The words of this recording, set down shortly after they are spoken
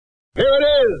Here it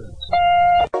is!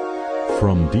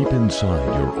 From deep inside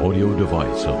your audio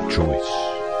device of choice.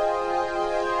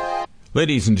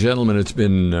 Ladies and gentlemen, it's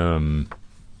been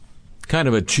kind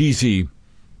of a cheesy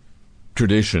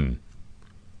tradition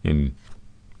in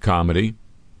comedy,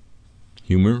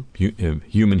 humor,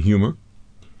 human humor.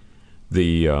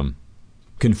 The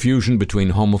confusion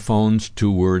between homophones,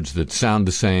 two words that sound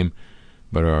the same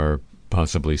but are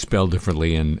possibly spelled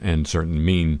differently and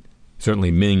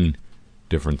certainly mean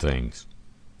different things.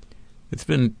 It's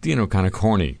been, kind of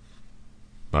corny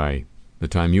by the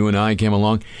time you and I came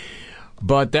along.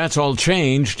 But that's all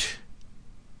changed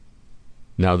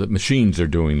now that machines are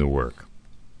doing the work.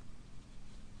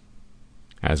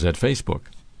 As at Facebook.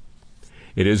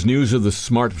 It is news of the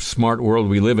smart world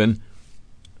we live in.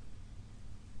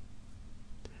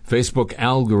 Facebook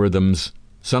algorithms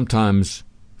sometimes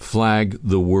flag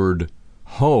the word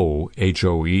hoe,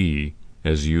 H-O-E,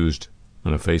 as used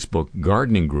on a Facebook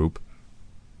gardening group.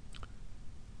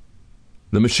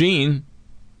 The machine,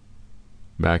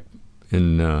 back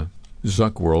in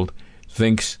Zuck world,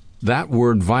 thinks that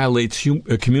word violates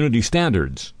community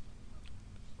standards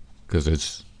because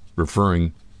it's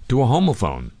referring to a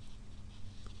homophone.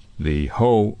 The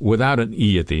hoe without an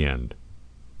E at the end.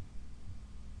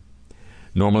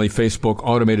 Normally, Facebook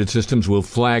automated systems will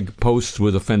flag posts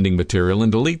with offending material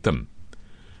and delete them.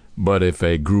 But if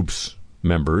a group's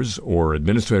members or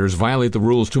administrators violate the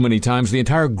rules too many times, the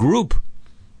entire group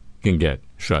can get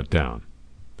shut down.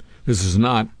 This is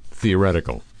not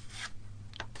theoretical.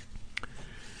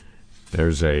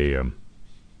 There's a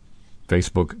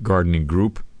Facebook gardening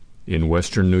group in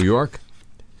Western New York.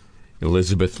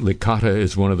 Elizabeth Licata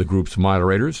is one of the group's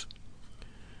moderators.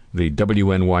 The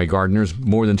WNY Gardeners,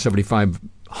 more than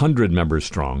 7,500 members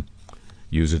strong,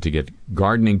 use it to get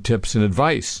gardening tips and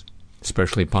advice,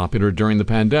 especially popular during the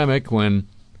pandemic when,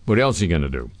 what else are you going to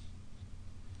do?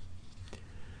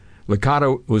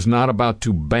 Licata was not about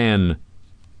to ban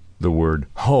the word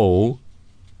hoe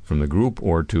from the group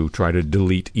or to try to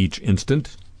delete each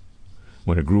instant.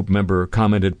 When a group member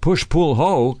commented, "push, pull,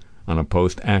 hoe," on a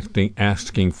post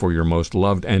asking for your most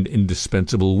loved and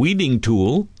indispensable weeding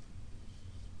tool,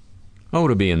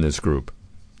 to be in this group.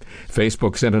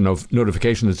 Facebook sent a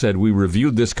notification that said, "We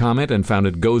reviewed this comment and found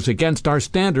it goes against our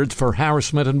standards for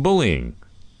harassment and bullying,"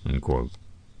 unquote.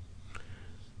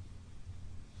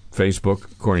 Facebook,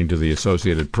 according to the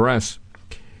Associated Press,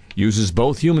 uses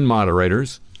both human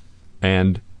moderators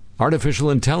and artificial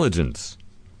intelligence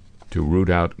to root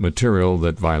out material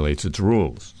that violates its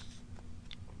rules.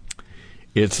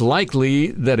 It's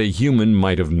likely that a human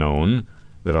might have known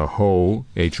that a hoe,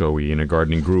 H-O-E, in a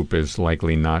gardening group is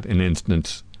likely not an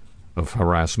instance of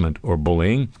harassment or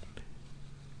bullying,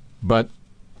 but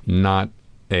not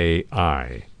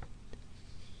AI.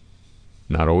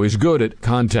 Not always good at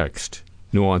context,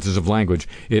 nuances of language.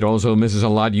 It also misses a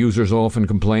lot. Users often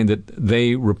complain that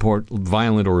they report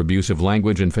violent or abusive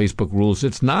language in Facebook rules.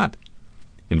 It's not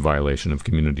in violation of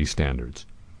community standards.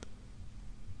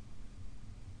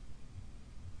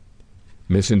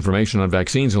 Misinformation on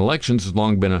vaccines and elections has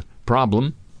long been a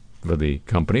problem for the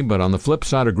company, but on the flip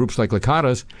side are groups like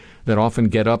Licata's that often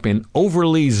get up in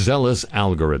overly zealous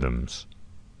algorithms.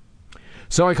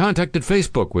 So I contacted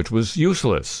Facebook, which was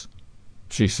useless,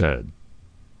 she said.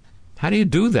 How do you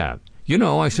do that?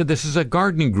 I said this is a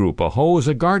gardening group. A hoe is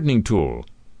a gardening tool.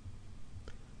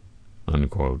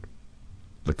 Unquote.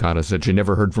 Licata said she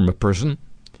never heard from a person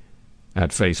at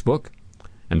Facebook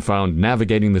and found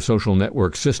navigating the social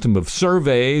network system of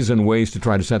surveys and ways to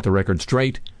try to set the record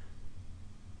straight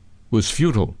was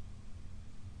futile.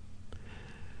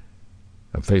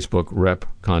 A Facebook rep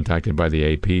contacted by the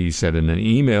AP said in an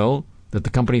email that the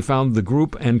company found the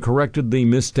group and corrected the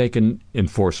mistaken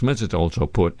enforcements. It also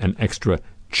put an extra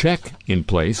check in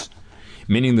place,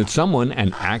 meaning that someone,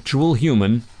 an actual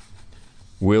human,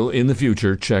 will in the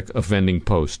future check offending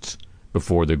posts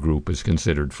before the group is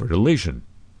considered for deletion.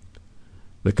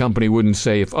 The company wouldn't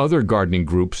say if other gardening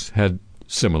groups had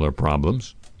similar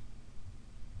problems.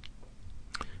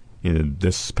 In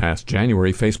this past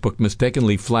January, Facebook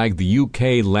mistakenly flagged the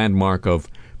UK landmark of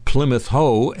Plymouth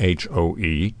Hoe,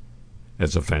 H-O-E,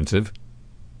 as offensive,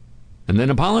 and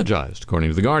then apologized, according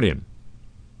to The Guardian.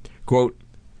 Quote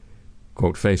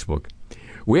Facebook,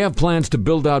 "We have plans to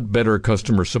build out better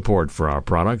customer support for our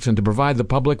products and to provide the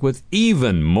public with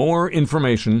even more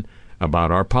information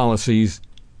about our policies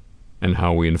and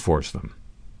how we enforce them."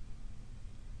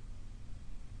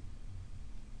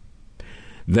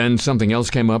 Then something else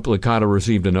came up. Licata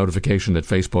received a notification that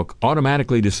Facebook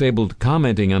automatically disabled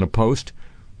commenting on a post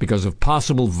because of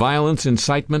possible violence,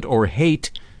 incitement, or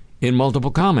hate in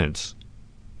multiple comments.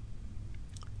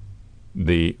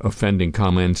 The offending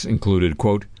comments included,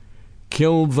 quote,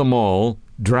 "killed them all,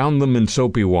 drowned them in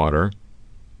soapy water,"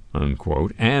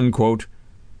 unquote, and, quote,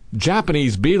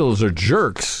 "Japanese beetles are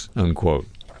jerks," unquote.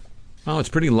 Oh, it's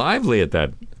pretty lively at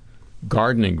that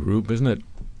gardening group, isn't it?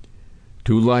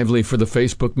 Too lively for the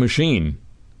Facebook machine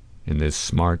in this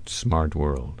smart, smart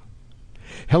world.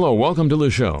 Hello, welcome to the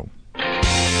show.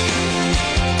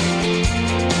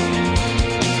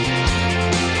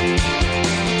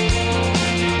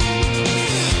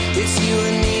 It's you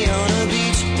and me on a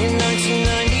beach in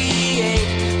 1998,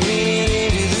 leaning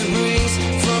into the breeze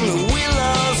from the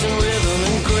willows and rhythm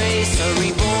and grace. Are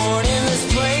reborn in this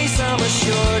place, I'm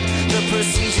assured the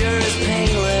procedure is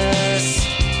painless.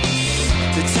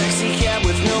 The taxi cab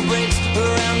with no brakes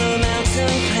around the mountain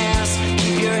pass.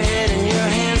 Keep your head in your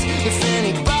hands if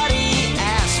anybody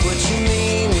asks what you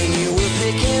mean. When you were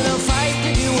picking a fight,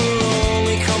 you were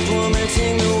only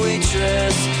complimenting the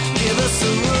waitress. Give us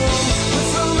a room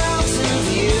with a mountain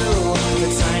view, a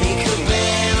tiny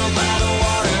cabana by the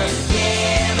water,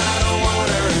 yeah, by the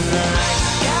water. And I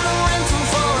got a rental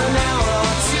for an hour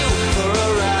or two for a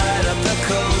ride up the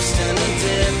coast and a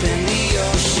dip in the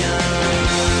ocean.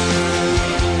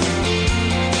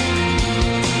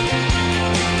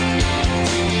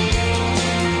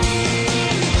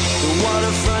 The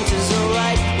waterfront is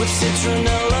alight with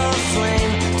citronella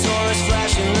flame, Taurus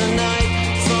flash in the night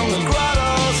from the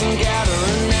grottos and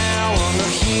gathering now on the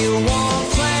heel wall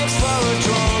planks for a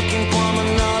drunken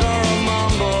promenade or a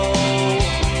mambo.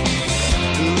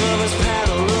 The lovers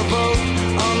paddle a boat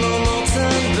on the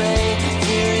molten bay,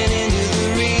 peering into the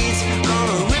reeds on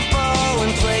a ripple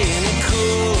and playing it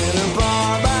cool in a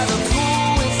bar by the pool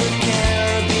with a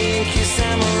Caribbean kiss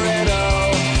amaretto.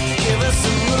 Give us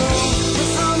a room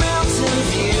with a mountain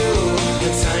view,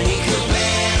 a tiny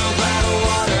cabana by the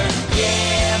water,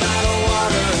 yeah, by the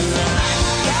water. And I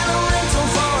got a rental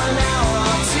for an hour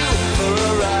or two for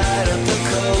a ride up the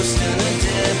coast and a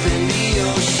dip in the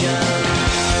ocean.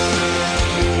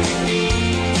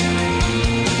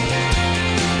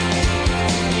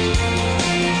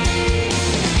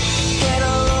 Get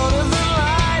a load of the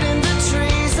light in the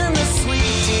trees and the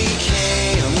sweet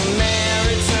decay on the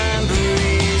maritime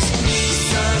breeze. The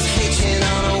sun's hitching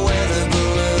on a weather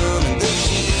balloon and the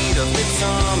heat of the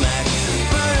tarmac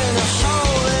burning a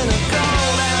hole in a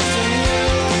cold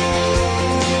afternoon.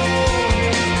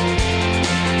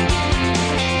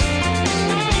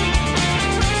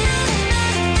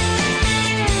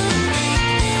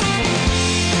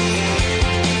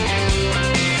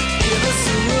 Give us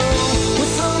a room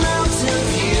with a mountain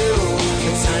view,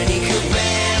 a tiny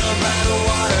cabana by the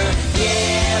water,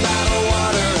 yeah, by the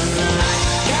water. And I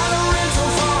got a rental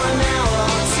for an hour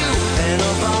or two, and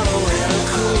a bottle and a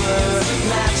cooler,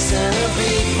 maps and a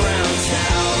big brown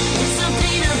towel. It's a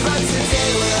beater, but today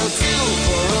we'll do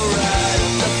for a ride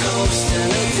up the coast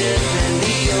and a dip in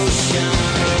the ocean.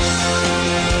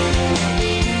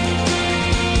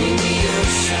 In the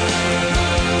ocean.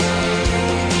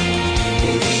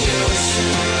 In the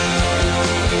ocean,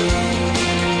 in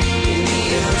the ocean, in the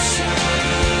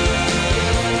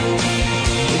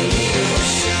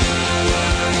ocean,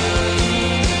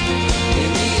 in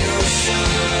the ocean,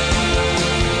 in the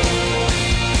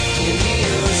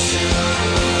ocean,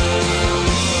 in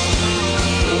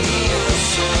the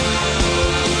ocean,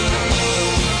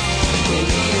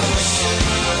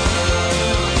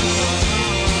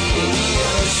 in the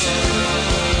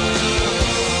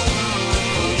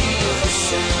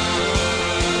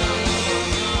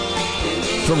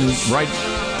From right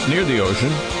near the ocean,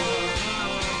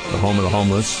 the home of the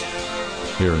homeless,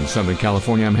 here in Southern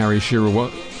California, I'm Harry Shearer,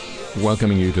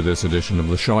 welcoming you to this edition of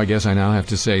the show. I guess I now have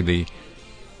to say the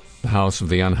house of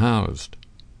the unhoused.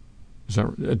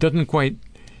 It doesn't quite...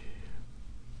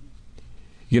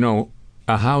 You know,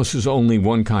 a house is only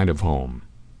one kind of home.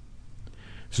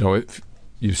 So if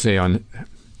you say on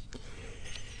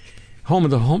home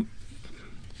of the home...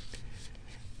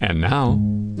 And now...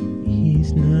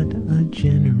 He's not a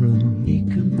general. He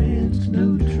commands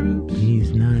no troops.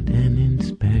 He's not an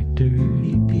inspector.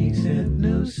 He peeks at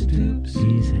no stoops.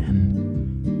 He's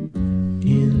an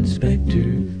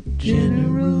inspector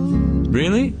general.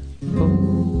 Really?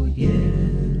 Oh, yeah.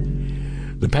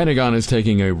 The Pentagon is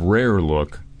taking a rare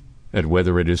look at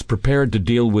whether it is prepared to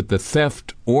deal with the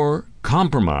theft or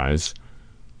compromise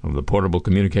of the portable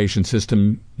communication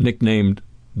system nicknamed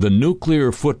the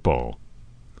nuclear football.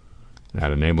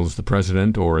 That enables the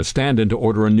president or a stand-in to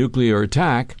order a nuclear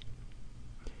attack.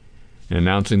 In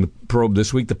announcing the probe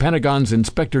this week, the Pentagon's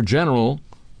Inspector General,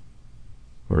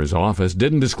 or his office,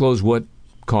 didn't disclose what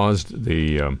caused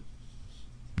the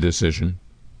decision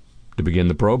to begin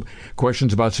the probe.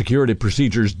 Questions about security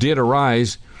procedures did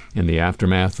arise in the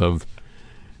aftermath of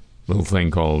a little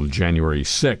thing called January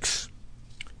 6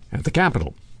 at the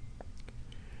Capitol.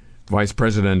 Vice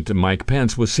President Mike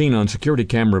Pence was seen on security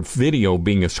camera video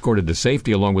being escorted to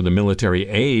safety along with a military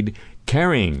aide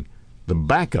carrying the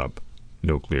backup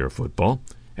nuclear football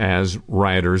as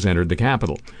rioters entered the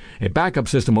Capitol. A backup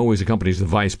system always accompanies the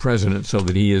vice president so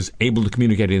that he is able to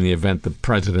communicate in the event the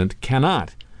president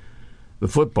cannot. The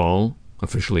football,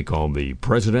 officially called the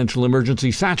Presidential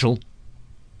Emergency Satchel,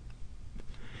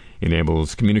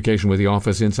 enables communication with the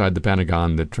office inside the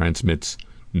Pentagon that transmits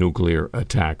nuclear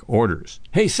attack orders.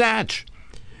 Hey, Satch!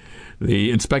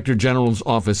 The Inspector General's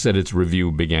office said its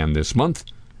review began this month.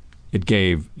 It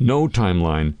gave no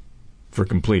timeline for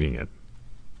completing it.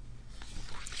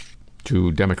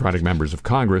 2 Democratic members of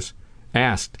Congress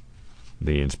asked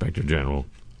the Inspector General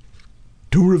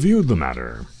to review the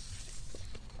matter.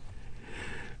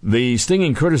 The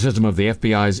stinging criticism of the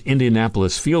FBI's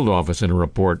Indianapolis field office in a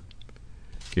report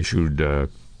issued a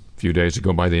few days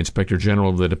ago by the Inspector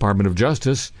General of the Department of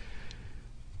Justice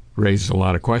raises a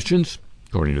lot of questions,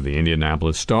 according to the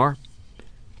Indianapolis Star.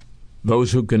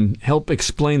 Those who can help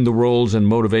explain the roles and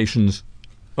motivations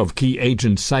of key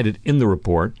agents cited in the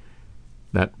report.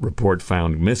 That report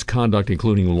found misconduct,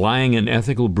 including lying and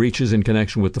ethical breaches in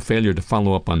connection with the failure to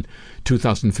follow up on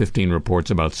 2015 reports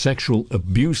about sexual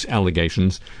abuse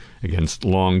allegations against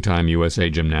longtime USA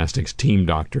Gymnastics team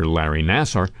doctor Larry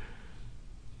Nassar.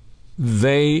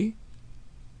 They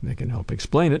can help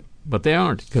explain it, but they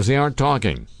aren't, because they aren't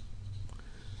talking.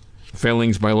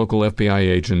 Failings by local FBI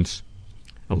agents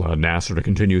allowed Nassar to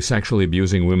continue sexually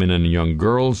abusing women and young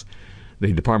girls.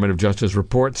 The Department of Justice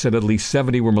report said at least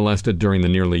 70 were molested during the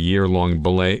nearly year-long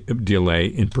delay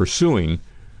in pursuing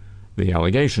the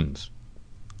allegations.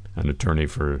 An attorney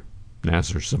for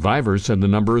Nassar survivors said the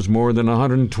number is more than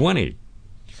 120.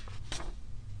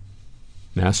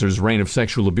 Nassar's reign of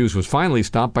sexual abuse was finally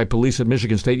stopped by police at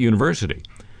Michigan State University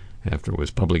after it was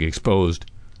publicly exposed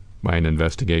by an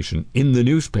investigation in the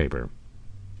newspaper.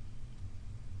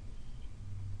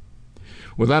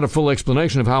 Without a full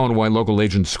explanation of how and why local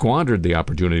agents squandered the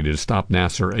opportunity to stop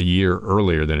Nassar a year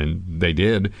earlier than they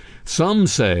did, some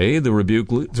say the rebuke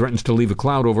threatens to leave a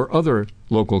cloud over other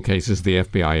local cases the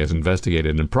FBI has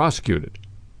investigated and prosecuted.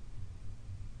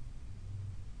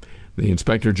 The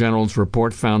Inspector General's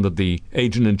report found that the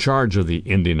agent in charge of the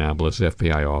Indianapolis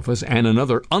FBI office and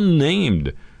another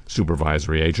unnamed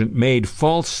supervisory agent made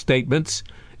false statements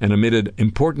and omitted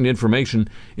important information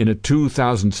in a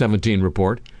 2017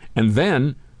 report, and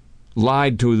then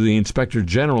lied to the Inspector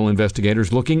General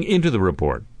investigators looking into the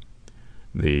report.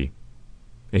 The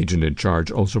agent in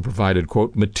charge also provided,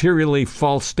 quote, materially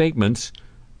false statements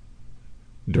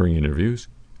during interviews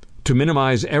to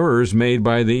minimize errors made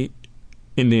by the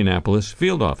Indianapolis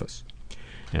field office.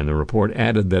 And the report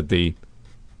added that the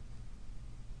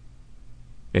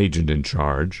agent in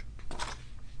charge,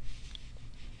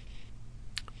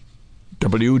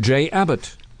 W.J.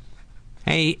 Abbott,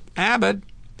 hey, Abbott,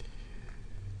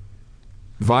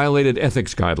 violated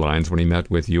ethics guidelines when he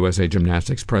met with USA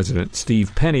Gymnastics President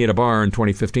Steve Penny at a bar in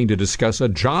 2015 to discuss a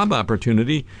job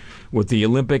opportunity with the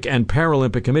Olympic and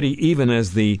Paralympic Committee, even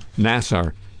as the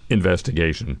Nassar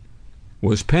investigation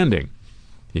was pending.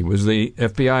 He was the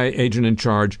FBI agent in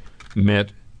charge,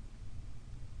 met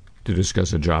to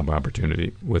discuss a job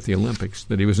opportunity with the Olympics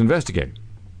that he was investigating.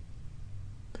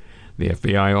 The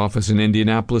FBI office in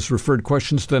Indianapolis referred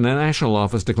questions to the national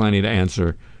office, declining to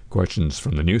answer questions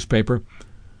from the newspaper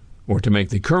or to make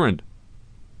the current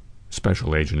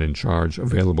special agent in charge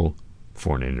available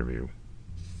for an interview.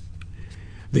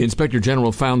 The Inspector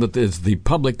General found that as the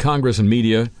public, Congress, and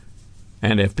media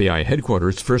and FBI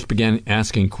headquarters first began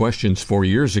asking questions 4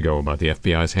 years ago about the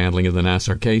FBI's handling of the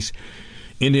Nassar case,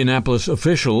 Indianapolis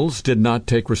officials did not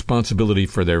take responsibility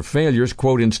for their failures.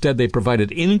 Quote, instead, they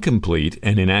provided incomplete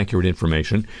and inaccurate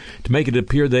information to make it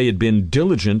appear they had been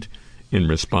diligent in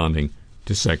responding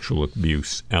to sexual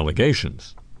abuse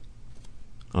allegations.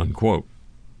 Unquote.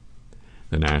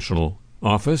 The National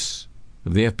Office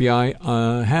of the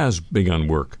FBI has begun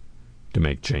work to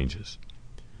make changes.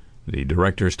 The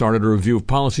director started a review of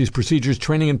policies, procedures,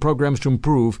 training, and programs to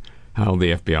improve how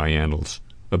the FBI handles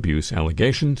abuse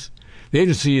allegations. The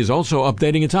agency is also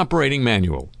updating its operating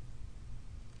manual.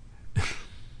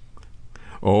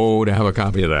 Oh, to have a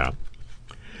copy of that.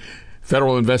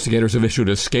 Federal investigators have issued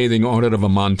a scathing audit of a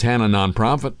Montana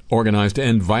nonprofit organized to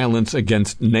end violence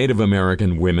against Native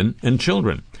American women and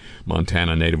children.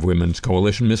 Montana Native Women's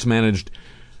Coalition mismanaged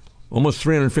almost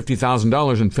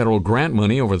 $350,000 in federal grant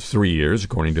money over 3 years,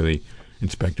 according to the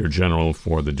Inspector General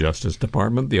for the Justice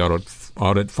Department. The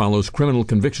audit follows criminal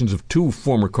convictions of 2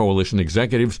 former coalition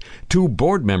executives, 2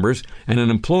 board members, and an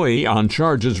employee on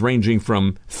charges ranging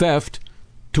from theft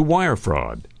to wire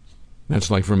fraud.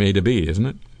 That's like from A to B, isn't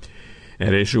it?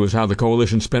 At issue is how the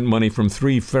coalition spent money from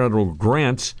 3 federal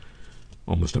grants,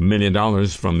 almost $1 million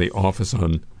from the Office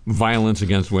on Violence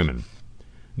Against Women.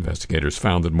 Investigators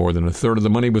found that more than a third of the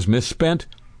money was misspent.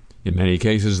 In many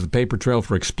cases, the paper trail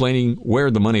for explaining where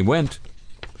the money went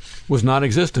was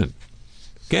non-existent.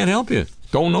 Can't help you.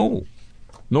 Don't know.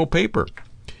 No paper.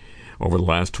 Over the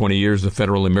last 20 years, the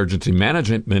Federal Emergency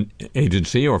Management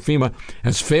Agency, or FEMA,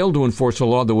 has failed to enforce a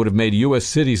law that would have made U.S.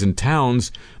 cities and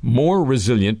towns more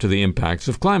resilient to the impacts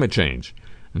of climate change.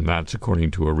 And that's according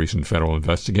to a recent federal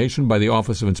investigation by the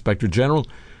Office of Inspector General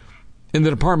in the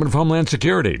Department of Homeland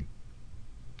Security.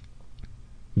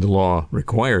 The law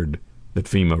required that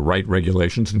FEMA write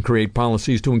regulations and create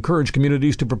policies to encourage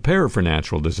communities to prepare for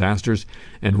natural disasters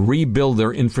and rebuild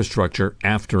their infrastructure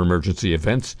after emergency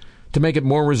events to make it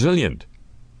more resilient,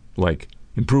 like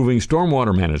improving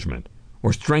stormwater management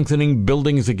or strengthening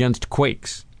buildings against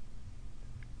quakes.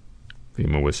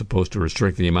 FEMA was supposed to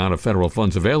restrict the amount of federal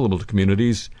funds available to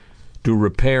communities to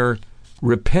repair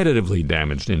repetitively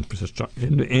damaged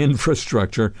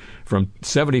infrastructure from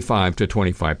 75 to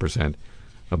 25%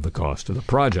 of the cost of the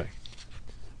project.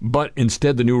 But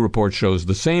instead, the new report shows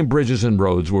the same bridges and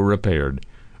roads were repaired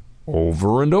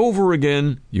over and over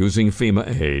again using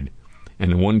FEMA aid,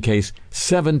 and in one case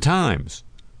 7 times,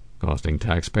 costing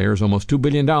taxpayers almost $2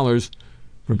 billion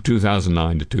from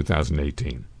 2009 to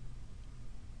 2018.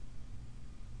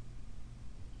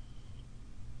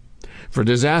 For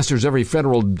disasters, every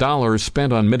federal dollar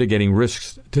spent on mitigating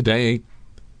risks today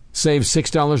saves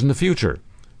 $6 in the future,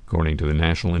 according to the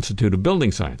National Institute of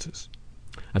Building Sciences.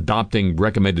 Adopting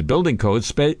recommended building codes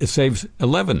saves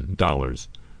 $11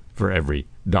 for every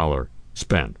dollar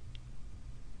spent.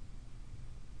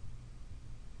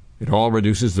 It all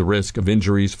reduces the risk of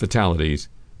injuries, fatalities,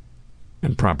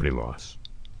 and property loss.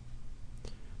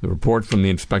 The report from the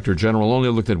Inspector General only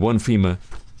looked at one FEMA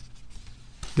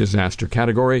disaster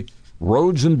category,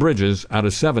 roads and bridges, out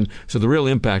of 7, so the real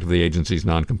impact of the agency's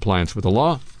noncompliance with the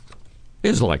law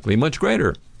is likely much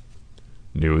greater.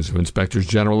 News of Inspectors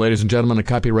General, ladies and gentlemen, a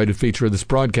copyrighted feature of this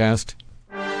broadcast.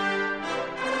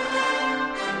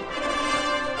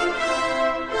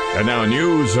 And now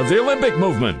news of the Olympic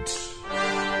movement.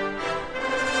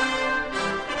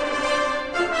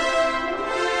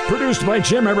 Produced by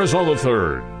Jim Ebersol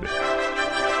III.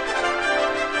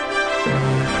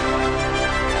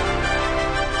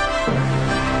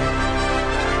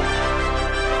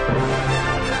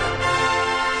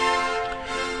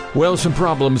 Well, some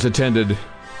problems attended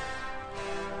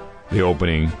the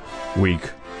opening week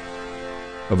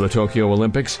of the Tokyo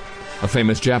Olympics. A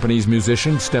famous Japanese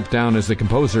musician stepped down as the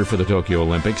composer for the Tokyo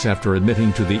Olympics after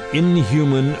admitting to the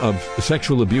inhuman of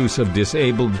sexual abuse of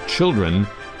disabled children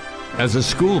as a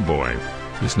schoolboy.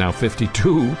 He's now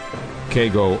 52.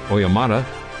 Keigo Oyamada,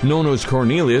 known as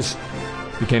Cornelius,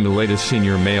 became the latest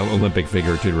senior male Olympic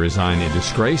figure to resign in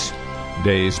disgrace,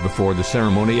 days before the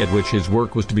ceremony at which his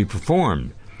work was to be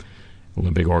performed.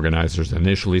 Olympic organizers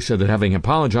initially said that having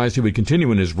apologized, he would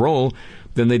continue in his role.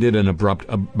 Then they did an abrupt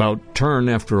about turn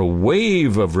after a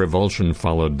wave of revulsion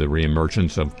followed the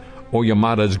reemergence of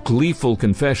Oyamada's gleeful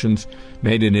confessions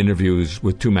made in interviews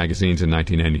with 2 magazines in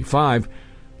 1995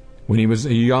 when he was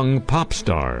a young pop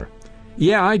star.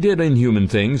 "Yeah, I did inhuman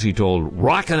things," he told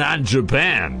Rockin' on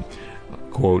Japan.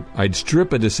 Quote, "I'd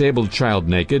strip a disabled child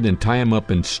naked and tie him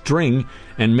up in string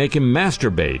and make him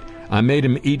masturbate. I made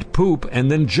him eat poop and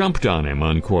then jumped on him,"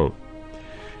 unquote.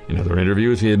 In other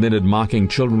interviews, he admitted mocking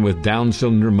children with Down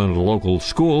syndrome at a local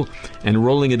school and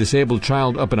rolling a disabled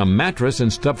child up in a mattress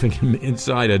and stuffing him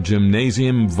inside a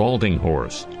gymnasium vaulting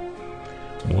horse.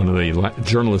 One of the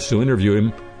journalists who interviewed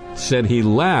him said he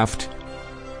laughed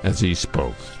as he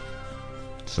spoke.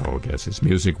 So I guess his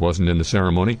music wasn't in the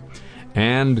ceremony.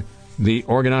 And the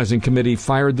organizing committee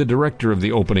fired the director of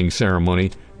the opening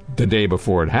ceremony the day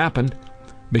before it happened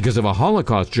because of a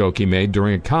Holocaust joke he made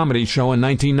during a comedy show in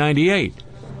 1998.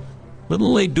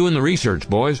 Little late doing the research,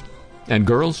 boys and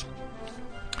girls.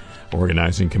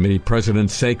 Organizing committee president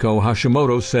Seiko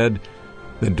Hashimoto said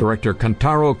that director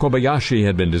Kantaro Kobayashi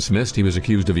had been dismissed. He was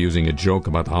accused of using a joke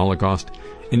about the Holocaust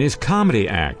in his comedy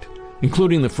act,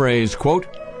 including the phrase, quote,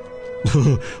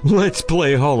 "Let's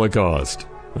play Holocaust,"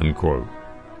 unquote.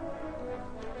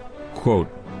 Quote,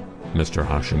 Mr.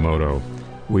 Hashimoto,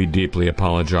 "We deeply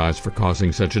apologize for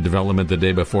causing such a development the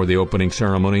day before the opening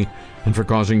ceremony and for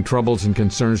causing troubles and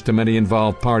concerns to many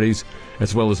involved parties,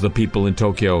 as well as the people in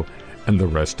Tokyo and the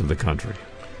rest of the country."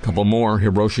 Couple more.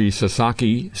 Hiroshi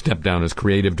Sasaki stepped down as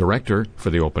creative director for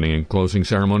the opening and closing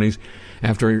ceremonies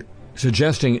after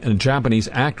suggesting a Japanese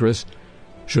actress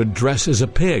should dress as a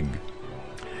pig.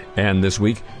 And this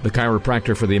week, the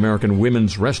chiropractor for the American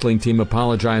women's wrestling team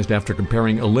apologized after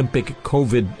comparing Olympic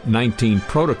COVID-19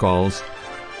 protocols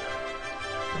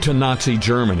to Nazi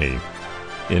Germany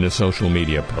in a social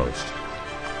media post.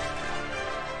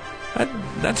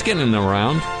 That's getting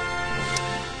around.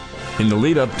 In the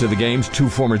lead-up to the games, 2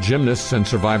 former gymnasts and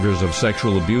survivors of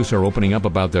sexual abuse are opening up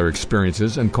about their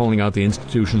experiences and calling out the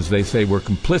institutions they say were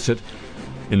complicit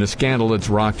in the scandal that's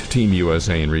rocked Team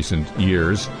USA in recent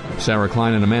years. Sarah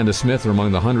Klein and Amanda Smith are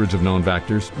among the hundreds of known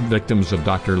victims of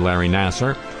Dr. Larry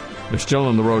Nassar. They're still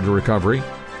on the road to recovery.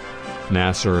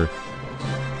 Nassar,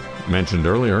 mentioned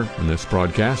earlier in this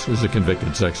broadcast, is a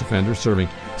convicted sex offender serving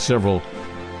several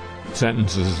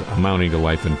sentences amounting to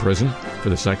life in prison for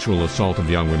the sexual assault of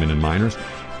young women and minors.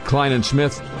 Klein and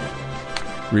Smith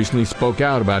recently spoke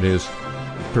out about his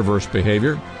perverse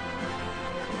behavior.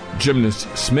 Gymnast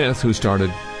Smith, who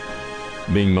started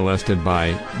being molested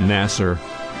by Nassar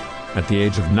at the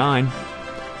age of 9,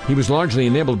 he was largely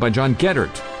enabled by John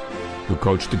Geddert, who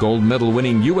coached the gold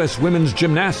medal-winning U.S. women's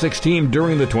gymnastics team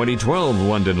during the 2012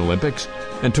 London Olympics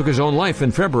and took his own life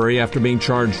in February after being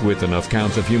charged with enough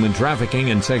counts of human trafficking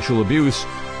and sexual abuse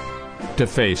to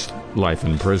face life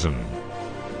in prison.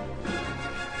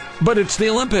 But it's the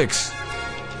Olympics.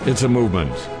 It's a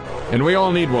movement, and we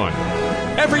all need one.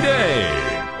 Every day!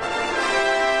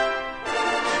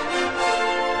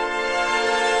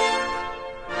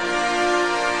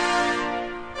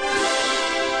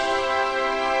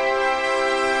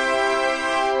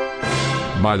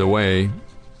 By the way,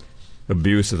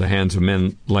 abuse at the hands of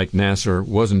men like Nassar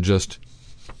wasn't just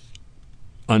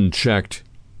unchecked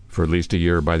for at least a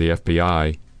year by the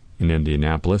FBI in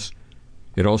Indianapolis.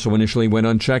 It also initially went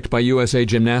unchecked by USA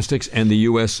Gymnastics and the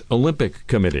U.S. Olympic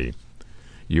Committee.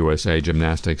 USA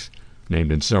Gymnastics,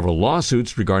 named in several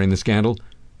lawsuits regarding the scandal,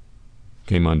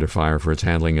 came under fire for its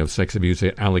handling of sex abuse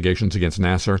allegations against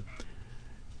Nassar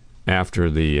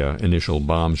after the initial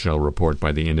bombshell report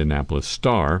by the Indianapolis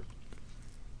Star.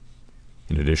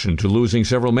 In addition to losing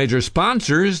several major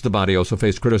sponsors, the body also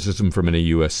faced criticism from many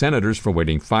U.S. senators for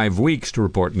waiting 5 weeks to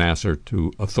report Nassar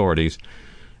to authorities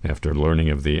after learning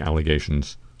of the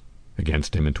allegations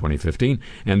against him in 2015.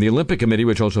 And the Olympic Committee,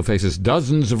 which also faces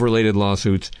dozens of related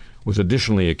lawsuits, was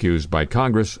additionally accused by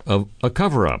Congress of a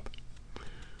cover-up.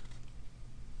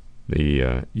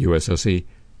 The USOC,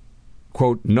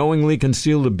 quote, knowingly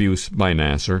concealed abuse by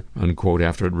Nassar, unquote,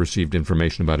 after it received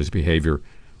information about his behavior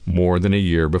more than a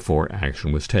year before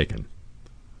action was taken.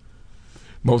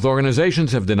 Both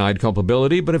organizations have denied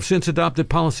culpability, but have since adopted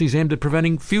policies aimed at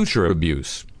preventing future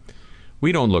abuse.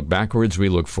 We don't look backwards, we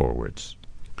look forwards.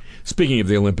 Speaking of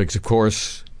the Olympics, of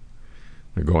course,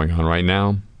 they're going on right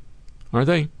now. Are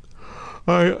they?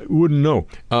 I wouldn't know.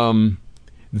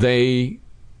 They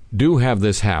do have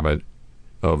this habit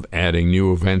of adding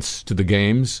new events to the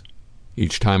games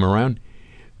each time around,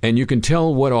 and you can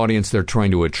tell what audience they're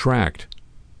trying to attract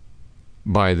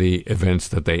by the events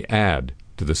that they add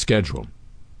to the schedule.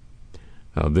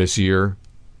 This year,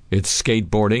 it's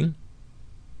skateboarding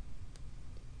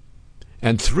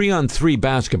and 3-on-3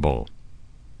 basketball,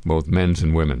 both men's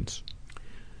and women's.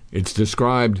 It's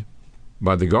described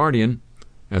by The Guardian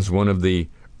as one of the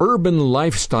urban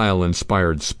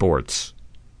lifestyle-inspired sports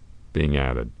being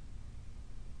added.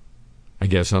 I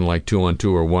guess unlike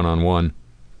 2-on-2 or 1-on-1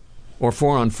 or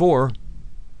 4-on-4,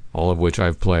 all of which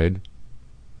I've played,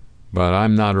 but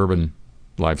I'm not urban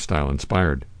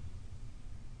lifestyle-inspired.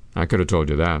 I could have told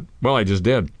you that. Well, I just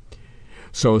did.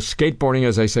 So skateboarding,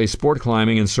 as I say, sport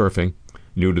climbing and surfing,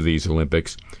 new to these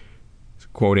Olympics.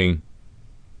 Quoting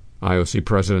IOC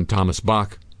President Thomas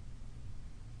Bach,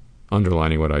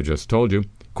 underlining what I just told you,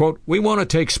 quote, we want to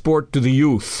take sport to the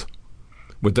youth.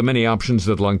 With the many options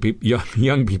that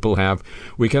young people have,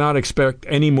 we cannot expect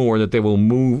any more that they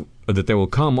will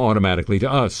come automatically to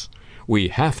us. We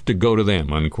have to go to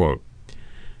them, unquote.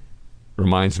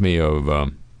 Reminds me of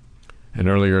an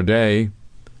earlier day,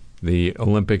 the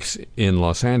Olympics in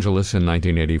Los Angeles in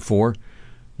 1984,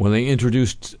 when they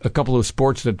introduced a couple of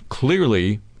sports that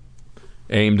clearly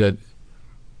aimed at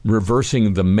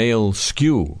reversing the male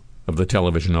skew of the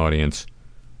television audience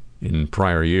in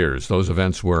prior years. Those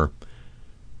events were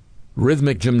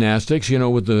rhythmic gymnastics,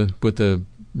 with the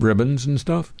ribbons and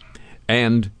stuff,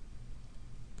 and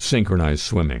synchronized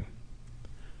swimming.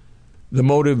 The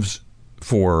motives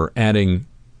for adding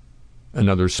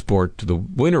another sport to the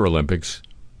Winter Olympics,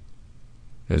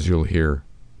 as you'll hear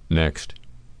next,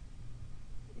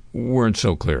 weren't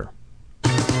so clear.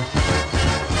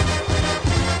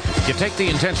 You take the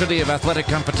intensity of athletic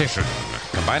competition,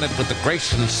 combine it with the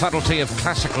grace and subtlety of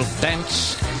classical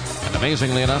dance, and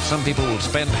amazingly enough, some people will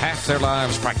spend half their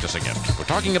lives practicing it. We're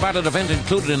talking about an event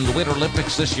included in the Winter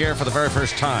Olympics this year for the very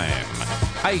first time.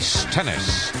 Ice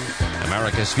tennis.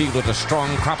 America's fielded a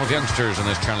strong crop of youngsters in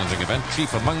this challenging event,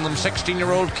 chief among them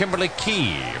 16-year-old Kimberly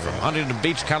Key from Huntington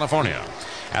Beach, California.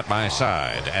 At my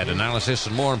side, add analysis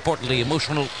and, more importantly,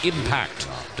 emotional impact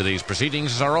to these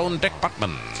proceedings is our own Dick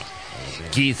Buttman.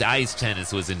 Keith, ice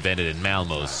tennis was invented in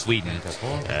Malmo, Sweden,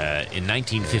 in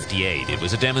 1958. It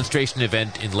was a demonstration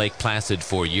event in Lake Placid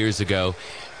 4 years ago.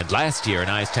 And last year, an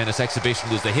ice tennis exhibition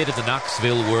was the hit of the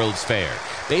Knoxville World's Fair.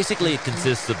 Basically, it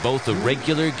consists of both a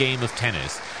regular game of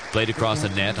tennis played across a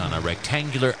net on a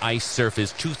rectangular ice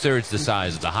surface 2/3 the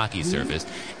size of the hockey surface,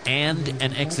 and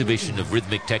an exhibition of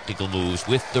rhythmic technical moves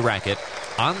with the racket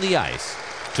on the ice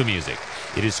to music.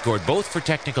 It is scored both for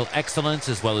technical excellence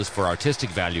as well as for artistic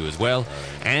value as well,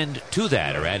 and to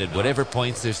that are added whatever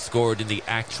points are scored in the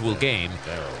actual game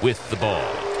with the ball.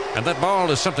 And that ball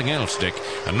is something else, Dick.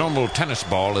 A normal tennis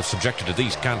ball, if subjected to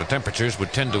these kind of temperatures,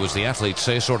 would tend to, as the athletes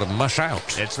say, sort of mush out.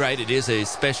 That's right. It is a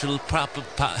special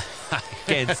I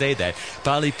can't say that.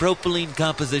 Polypropylene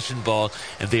composition ball,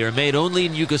 and they are made only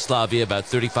in Yugoslavia, about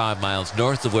 35 miles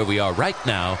north of where we are right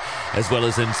now, as well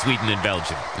as in Sweden and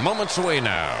Belgium. Moments away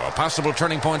now, a possible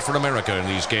turning point for America in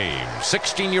these games.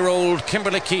 16-year-old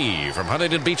Kimberly Key from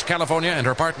Huntington Beach, California, and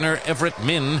her partner Everett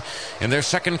Min in their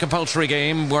second compulsory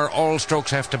game where all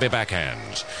strokes have to be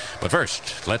backhands. But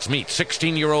first, let's meet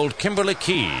 16-year-old Kimberly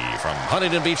Key from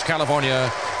Huntington Beach,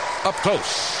 California, up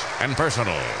close and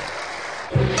personal.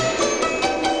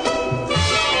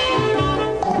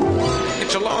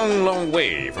 It's a long, long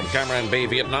way from Cam Bay,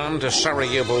 Vietnam to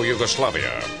Sarajevo,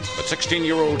 Yugoslavia. But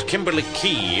 16-year-old Kimberly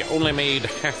Key only made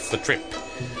half the trip.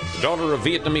 The daughter of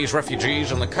Vietnamese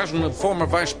refugees and the cousin of former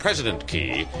Vice President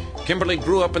Key, Kimberly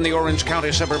grew up in the Orange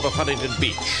County suburb of Huntington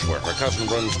Beach, where her cousin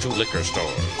runs 2 liquor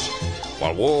stores.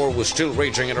 While war was still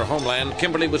raging in her homeland,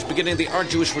 Kimberly was beginning the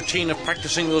arduous routine of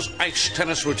practicing those ice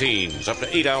tennis routines up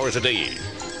to 8 hours a day.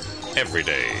 Every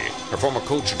day. Her former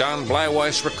coach, Don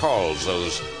Bleiweiss, recalls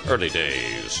those early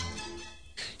days.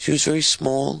 She was very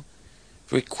small,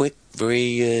 very quick,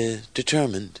 very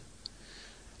determined.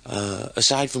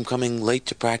 Aside from coming late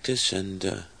to practice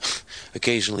and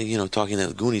occasionally, talking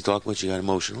that Goonie talk when she got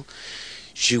emotional,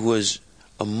 she was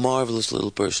a marvelous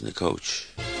little person to coach.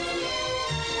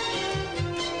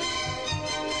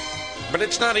 But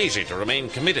it's not easy to remain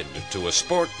committed to a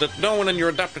sport that no one in your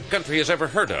adopted country has ever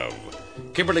heard of.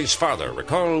 Kimberly's father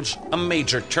recalls a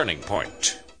major turning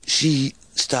point. She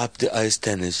stopped the ice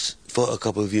tennis for a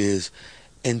couple of years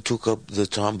and took up the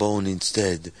trombone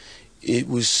instead. It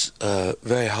was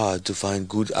very hard to find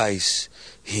good ice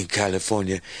in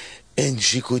California, and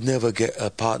she could never get a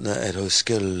partner at her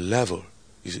skill level.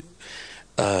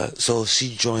 So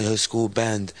she joined her school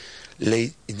band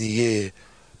late in the year,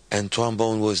 and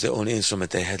trombone was the only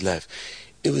instrument they had left.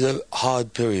 It was a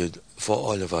hard period for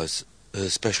all of us,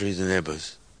 especially the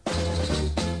neighbors.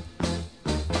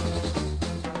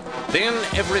 Then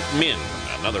Everett Min,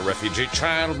 another refugee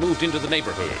child, moved into the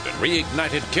neighborhood and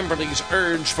reignited Kimberly's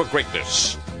urge for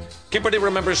greatness. Kimberly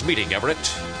remembers meeting Everett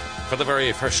for the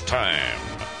very first time.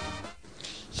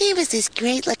 He was this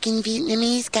great-looking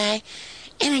Vietnamese guy,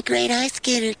 and a great ice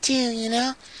skater,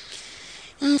 too,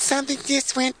 And something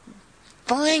just went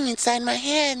boing inside my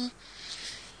head, and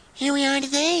here we are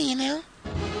today,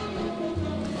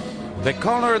 They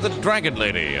call her the Dragon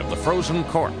Lady of the Frozen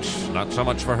Court. Not so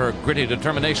much for her gritty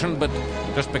determination, but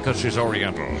just because she's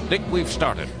Oriental. Dick, we've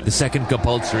started. The second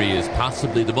compulsory is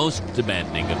possibly the most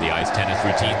demanding of the ice tennis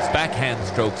routines. Backhand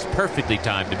strokes perfectly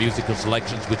timed to musical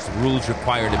selections, which the rules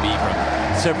require to be from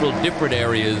several different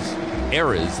eras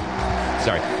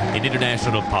in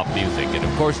international pop music. And of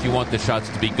course you want the shots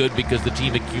to be good because the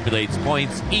team accumulates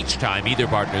points each time either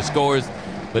partner scores,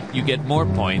 but you get more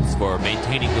points for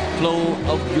maintaining the flow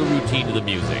of your routine to the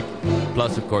music.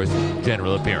 Plus, of course,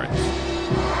 general appearance.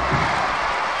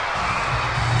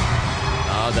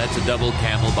 That's a double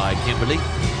camel by Kimberly.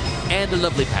 And a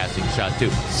lovely passing shot, too.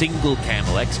 Single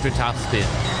camel, extra top spin.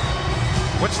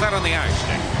 What's that on the ice,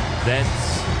 Dick?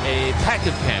 That's a pack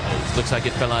of camels. Looks like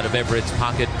it fell out of Everett's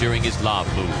pocket during his lob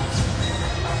moves.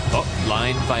 Oh,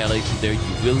 line violation there.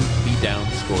 You will be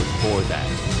downscored for that.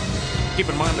 Keep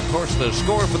in mind, of course, the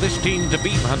score for this team to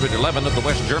beat 111 of the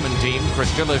West German team,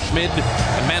 Christilla Schmid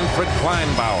and Manfred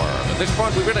Kleinbauer. At this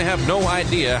point, we really have no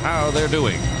idea how they're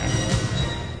doing.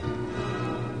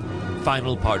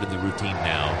 Final part of the routine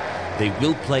now. They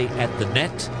will play at the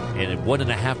net and at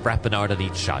 1.5 rapinard on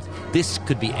each shot. This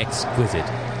could be exquisite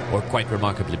or quite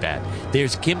remarkably bad.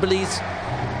 There's Kimberly's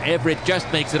Everett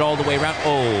just makes it all the way around.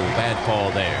 Oh, bad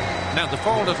fall there. Now, the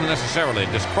fall doesn't necessarily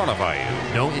disqualify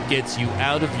you. No, it gets you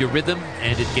out of your rhythm,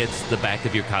 and it gets the back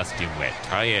of your costume wet.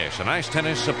 Ah, yes, an ice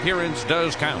tennis appearance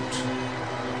does count.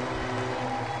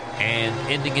 And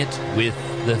ending it with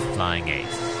the flying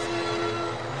ace.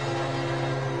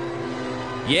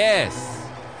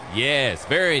 Yes,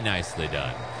 very nicely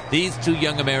done. These two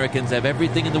young Americans have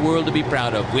everything in the world to be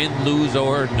proud of, win, lose,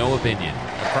 or no opinion.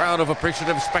 A crowd of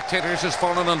appreciative spectators has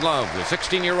fallen in love with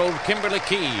 16-year-old Kimberly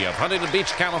Key of Huntington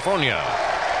Beach, California,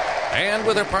 and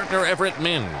with her partner Everett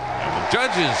Min. And the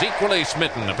judges equally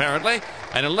smitten, apparently.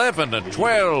 An 11, a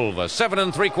 12, a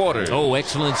 7 3/4. Oh,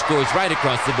 excellent scores right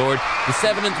across the board. The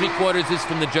 7 3/4 is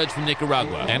from the judge from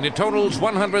Nicaragua. And it totals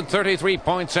 133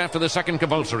 points after the second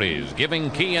compulsories, giving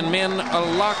Key and Min a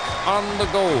lock on the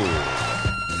goal.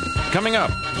 Coming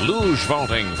up, luge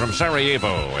vaulting from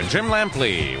Sarajevo, and Jim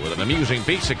Lampley with an amusing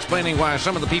piece explaining why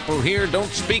some of the people here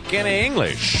don't speak any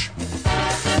English.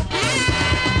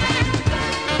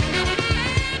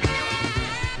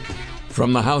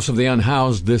 From the House of the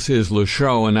Unhoused, this is Le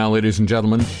Show, and now, ladies and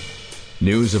gentlemen,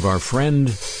 news of our friend,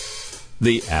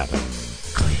 the Atom.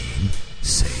 Clean,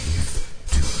 safe,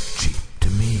 too cheap to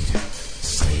meter.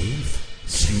 Safe,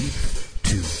 cheap,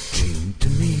 too cheap to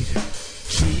meter.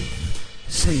 Cheap,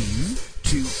 safe,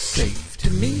 too safe to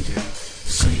meter.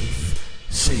 Safe,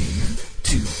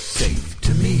 too safe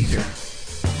to meter.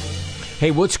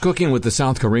 Hey, what's cooking with the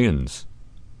South Koreans?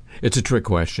 It's a trick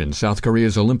question. South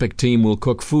Korea's Olympic team will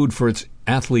cook food for its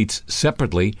athletes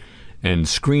separately and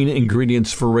screen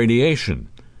ingredients for radiation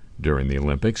during the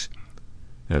Olympics.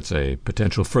 That's a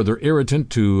potential further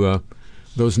irritant to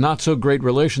those not-so-great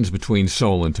relations between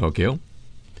Seoul and Tokyo.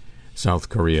 South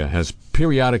Korea has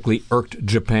periodically irked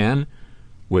Japan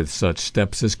with such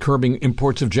steps as curbing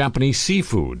imports of Japanese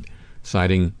seafood,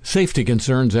 citing safety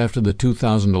concerns after the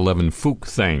 2011 Fook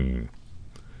thing.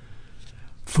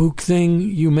 Fook thing,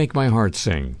 you make my heart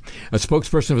sing. A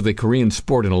spokesperson for the Korean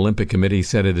Sport and Olympic Committee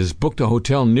said it has booked a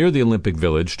hotel near the Olympic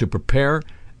Village to prepare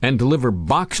and deliver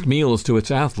boxed meals to its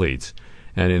athletes,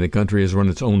 and in the country has run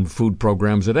its own food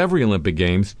programs at every Olympic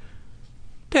Games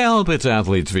to help its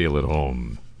athletes feel at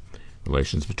home.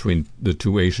 Relations between the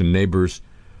two Asian neighbors,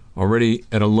 already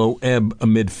at a low ebb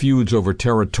amid feuds over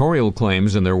territorial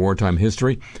claims in their wartime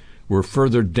history, were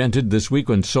further dented this week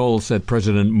when Seoul said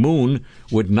President Moon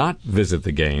would not visit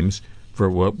the Games for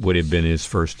what would have been his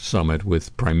first summit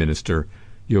with Prime Minister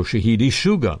Yoshihide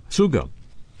Suga.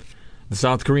 The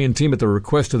South Korean team, at the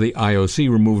request of the IOC,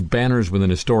 removed banners with an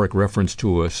historic reference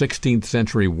to a 16th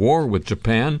century war with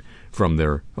Japan from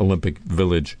their Olympic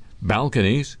Village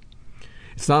balconies.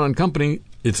 It's not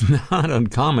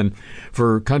uncommon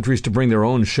for countries to bring their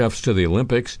own chefs to the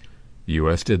Olympics. The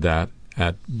U.S. did that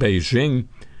at Beijing.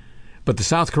 But the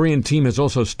South Korean team has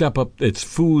also stepped up its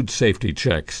food safety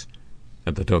checks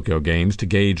at the Tokyo Games to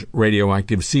gauge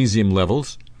radioactive cesium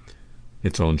levels.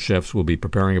 Its own chefs will be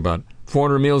preparing about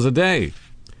 400 meals a day.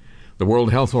 The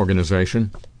World Health Organization,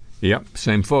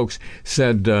 same folks,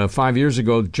 said 5 years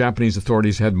ago Japanese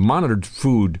authorities had monitored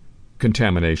food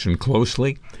contamination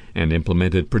closely and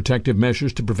implemented protective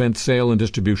measures to prevent sale and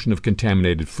distribution of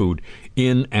contaminated food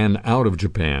in and out of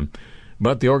Japan.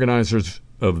 But the organizers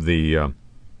of the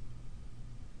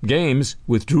Games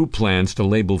withdrew plans to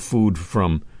label food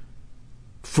from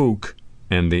Fook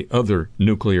and the other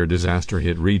nuclear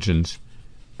disaster-hit regions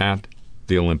at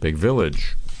the Olympic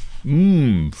Village.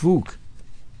 Fook.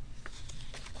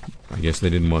 I guess they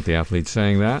didn't want the athletes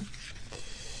saying that.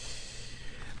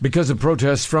 Because of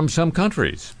protests from some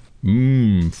countries.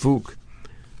 Fook.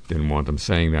 Didn't want them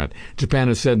saying that. Japan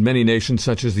has said many nations,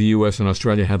 such as the U.S. and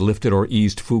Australia, had lifted or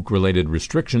eased Fook-related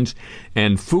restrictions,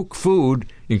 and Fook food,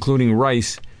 including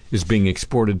rice, is being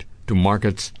exported to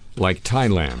markets like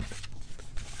Thailand.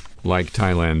 Like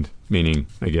Thailand, meaning,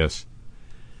 I guess,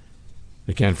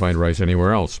 they can't find rice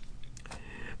anywhere else.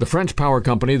 The French power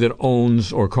company that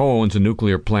owns or co-owns a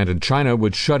nuclear plant in China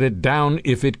would shut it down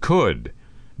if it could,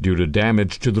 due to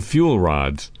damage to the fuel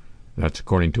rods. That's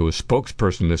according to a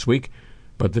spokesperson this week,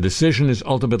 but the decision is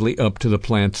ultimately up to the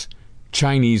plant's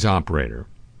Chinese operator.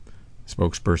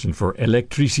 Spokesperson for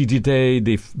Électricité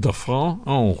de France,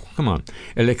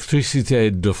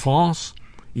 Électricité de France,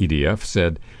 EDF,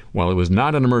 said while it was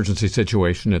not an emergency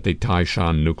situation at the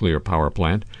Taishan nuclear power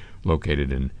plant,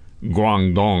 located in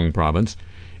Guangdong province,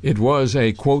 it was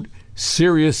a, quote,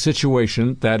 serious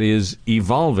situation that is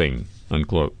evolving,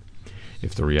 unquote.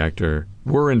 If the reactor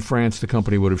were in France, the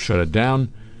company would have shut it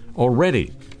down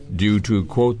already due to,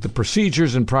 quote, the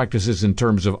procedures and practices in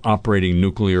terms of operating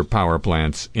nuclear power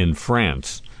plants in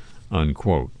France,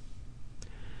 unquote.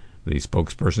 The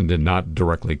spokesperson did not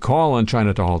directly call on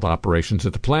China to halt operations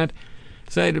at the plant,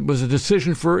 said it was a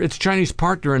decision for its Chinese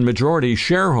partner and majority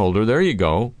shareholder, there you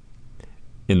go,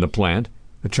 in the plant,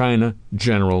 the China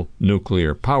General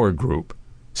Nuclear Power Group,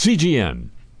 CGN.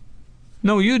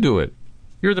 No, you do it.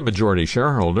 You're the majority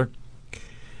shareholder.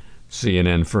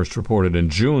 CNN first reported in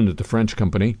June that the French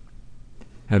company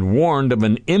had warned of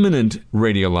an imminent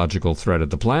radiological threat at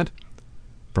the plant,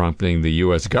 prompting the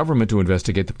U.S. government to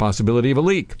investigate the possibility of a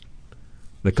leak.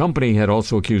 The company had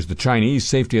also accused the Chinese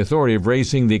Safety Authority of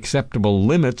raising the acceptable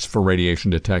limits for radiation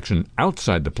detection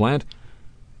outside the plant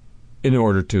in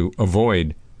order to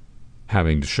avoid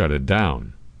having to shut it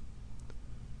down.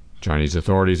 Chinese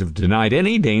authorities have denied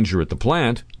any danger at the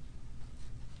plant.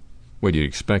 Would you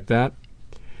expect that?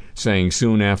 Saying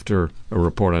soon after a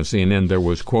report on CNN there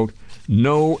was, quote,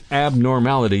 no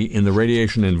abnormality in the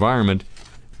radiation environment,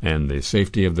 and the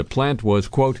safety of the plant was,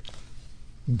 quote,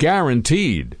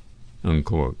 guaranteed,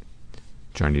 unquote.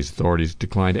 Chinese authorities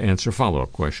declined to answer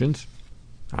follow-up questions.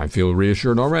 I feel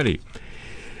reassured already.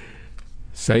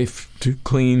 Safe to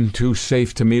clean, too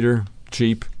safe to meter,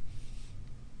 cheap,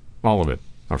 all of it.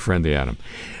 Our friend the atom.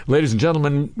 Ladies and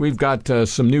gentlemen, we've got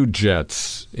some new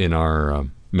jets in our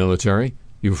military.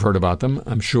 You've heard about them,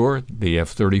 I'm sure. The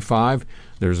F-35.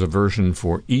 There's a version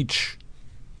for each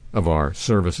of our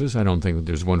services. I don't think that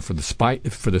there's one for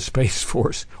the Space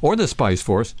Force or the Spice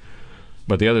Force,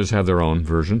 but the others have their own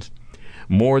versions.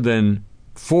 More than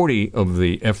 40 of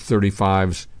the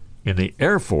F-35s in the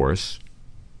Air Force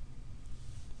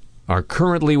are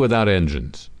currently without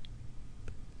engines.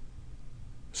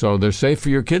 So they're safe for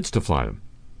your kids to fly them.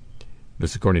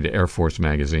 This according to Air Force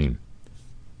magazine.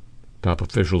 Top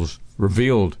officials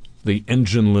revealed the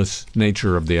engineless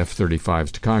nature of the F-35s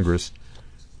to Congress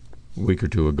a week or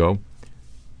two ago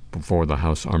before the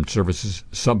House Armed Services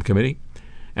Subcommittee.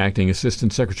 Acting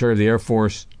Assistant Secretary of the Air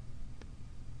Force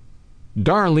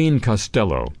Darlene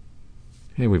Costello,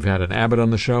 hey, we've had an Abbott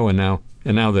on the show, and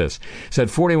now this,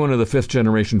 said 41 of the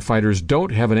fifth-generation fighters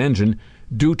don't have an engine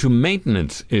due to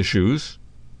maintenance issues,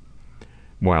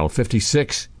 while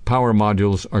 56 power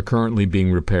modules are currently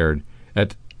being repaired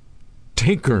at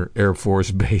Tinker Air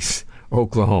Force Base,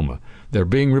 Oklahoma. They're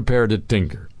being repaired at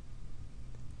Tinker.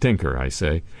 Tinker, I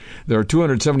say. There are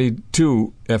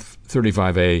 272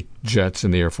 F-35A jets in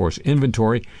the Air Force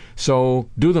inventory, so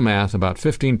do the math, about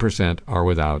 15% are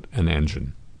without an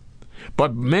engine.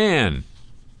 But man,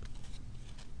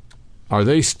 are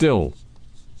they still.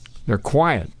 They're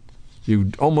quiet.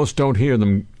 You almost don't hear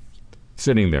them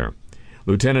sitting there.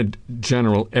 Lieutenant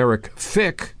General Eric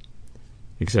Fick,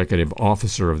 executive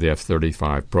officer of the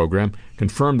F-35 program,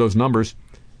 confirmed those numbers,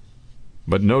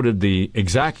 but noted the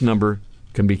exact number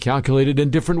can be calculated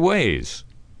in different ways.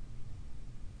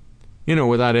 You know,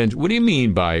 without engines. What do you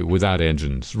mean by without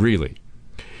engines, really?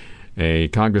 A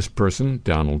congressperson,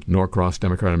 Donald Norcross,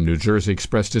 Democrat of New Jersey,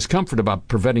 expressed discomfort about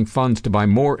preventing funds to buy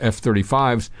more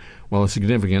F-35s, while a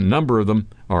significant number of them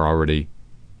are already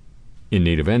in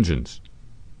need of engines.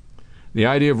 The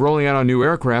idea of rolling out a new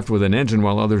aircraft with an engine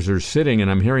while others are sitting,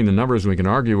 and I'm hearing the numbers and we can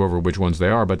argue over which ones they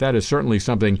are, but that is certainly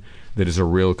something that is a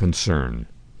real concern,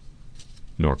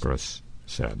 Norcross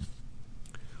said.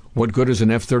 What good is an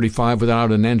F-35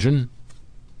 without an engine?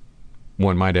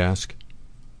 One might ask.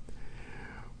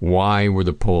 Why were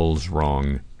the polls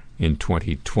wrong in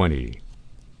 2020?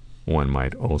 One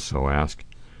might also ask.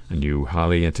 A new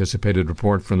highly anticipated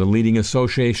report from the leading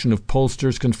association of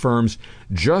pollsters confirms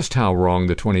just how wrong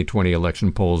the 2020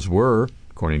 election polls were,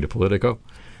 according to Politico.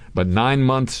 But 9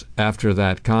 months after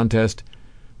that contest,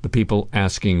 the people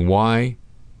asking why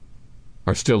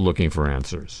are still looking for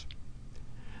answers.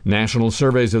 National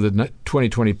surveys of the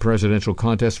 2020 presidential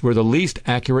contest were the least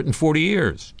accurate in 40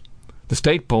 years. The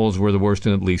state polls were the worst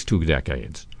in at least 2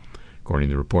 decades, according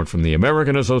to the report from the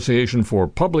American Association for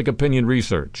Public Opinion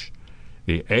Research,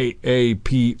 the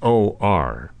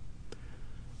AAPOR.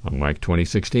 Unlike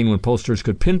 2016, when pollsters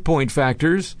could pinpoint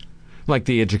factors like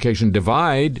the education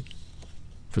divide,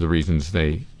 for the reasons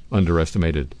they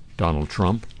underestimated Donald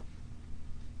Trump,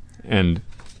 and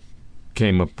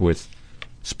came up with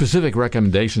specific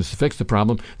recommendations to fix the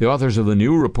problem, the authors of the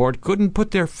new report couldn't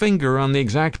put their finger on the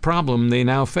exact problem they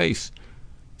now face.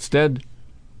 Instead,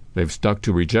 they've stuck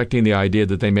to rejecting the idea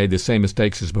that they made the same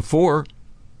mistakes as before,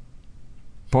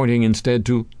 pointing instead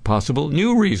to possible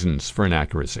new reasons for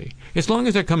inaccuracy. As long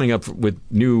as they're coming up with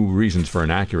new reasons for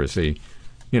inaccuracy,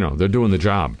 they're doing the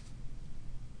job.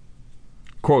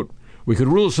 Quote, "We could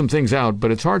rule some things out, but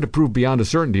it's hard to prove beyond a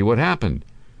certainty what happened,"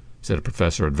 said a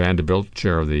professor at Vanderbilt,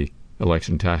 chair of the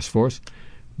election task force.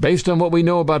 "Based on what we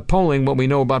know about polling, what we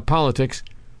know about politics,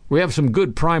 we have some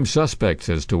good prime suspects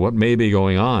as to what may be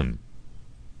going on."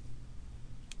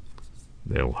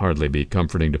 They'll hardly be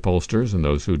comforting to pollsters and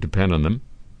those who depend on them.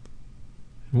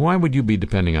 Why would you be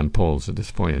depending on polls at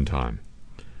this point in time?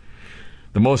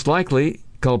 The most likely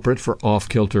culprit for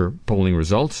off-kilter polling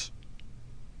results: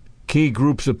 key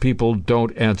groups of people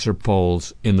don't answer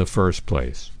polls in the first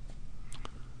place.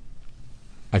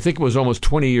 I think it was almost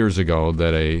 20 years ago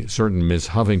that a certain Ms.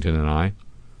 Hovington and I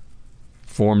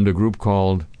formed a group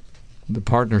called the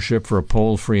Partnership for a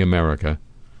Poll-Free America,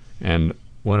 and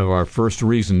one of our first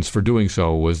reasons for doing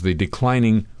so was the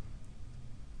declining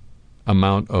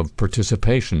amount of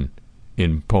participation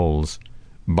in polls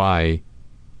by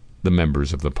the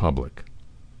members of the public.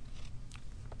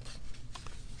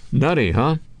 Nutty,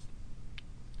 huh?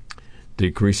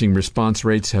 Decreasing response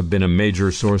rates have been a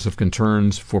major source of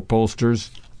concerns for pollsters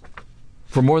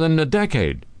for more than a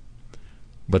decade.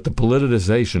 But the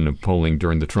politicization of polling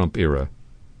during the Trump era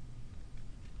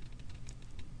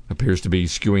appears to be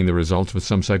skewing the results, with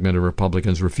some segment of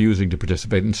Republicans refusing to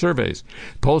participate in surveys.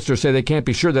 Pollsters say they can't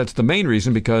be sure that's the main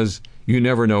reason because you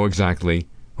never know exactly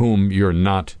whom you're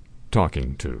not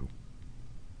talking to.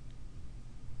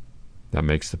 That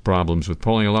makes the problems with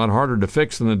polling a lot harder to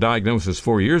fix than the diagnosis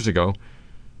 4 years ago,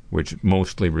 which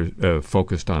mostly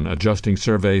focused on adjusting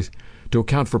surveys to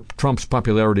account for Trump's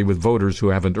popularity with voters who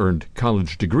haven't earned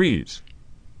college degrees,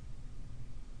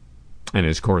 and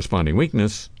his corresponding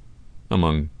weakness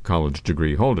among college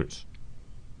degree holders.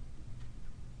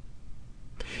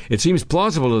 It seems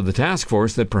plausible to the task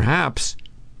force that perhaps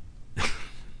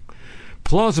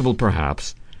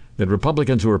that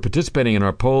Republicans who are participating in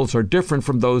our polls are different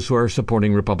from those who are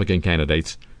supporting Republican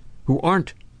candidates who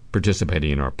aren't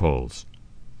participating in our polls,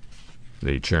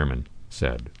 the chairman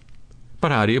said.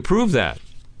 But how do you prove that?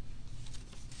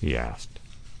 He asked.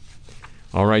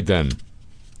 All right, then.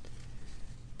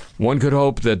 One could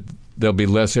hope that there'll be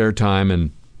less airtime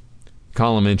and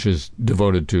column inches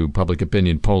devoted to public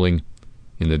opinion polling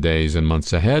in the days and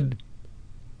months ahead,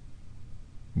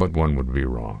 but one would be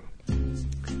wrong.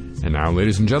 And now,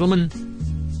 ladies and gentlemen,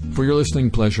 for your listening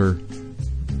pleasure,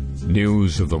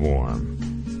 News of the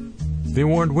Warm. The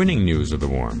award-winning News of the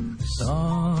Warm.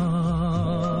 Soft,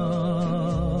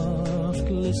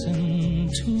 listen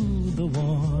to the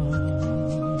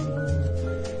warm.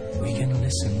 We can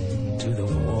listen to the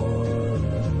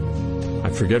warm. I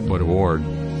forget what award,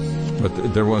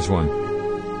 but there was one.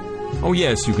 Oh,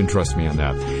 yes, you can trust me on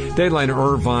that. Deadline,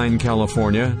 Irvine,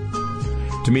 California.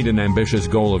 To meet an ambitious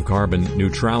goal of carbon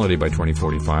neutrality by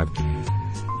 2045,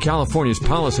 California's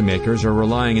policymakers are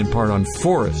relying in part on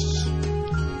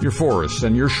your forests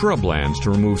and your shrublands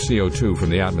to remove CO2 from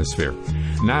the atmosphere.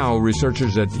 Now,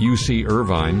 researchers at UC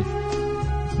Irvine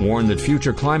warn that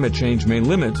future climate change may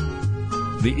limit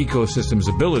the ecosystem's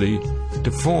ability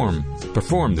to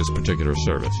perform this particular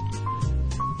service.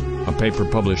 A paper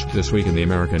published this week in the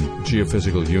American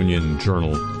Geophysical Union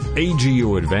journal,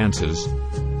 AGU Advances,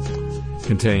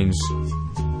 contains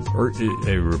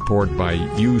a report by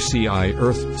UCI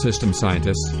Earth System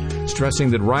scientists stressing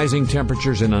that rising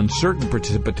temperatures and uncertain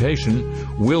precipitation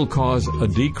will cause a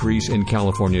decrease in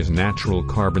California's natural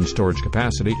carbon storage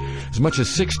capacity as much as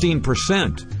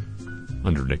 16%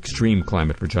 under an extreme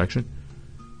climate projection,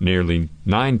 nearly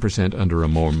 9% under a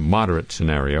more moderate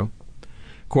scenario.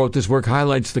 Quote, this work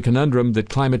highlights the conundrum that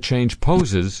climate change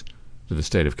poses to the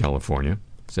state of California,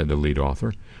 said the lead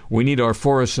author. We need our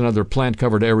forests and other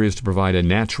plant-covered areas to provide a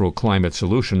natural climate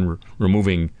solution,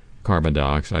 removing carbon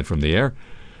dioxide from the air.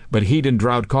 But heat and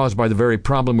drought caused by the very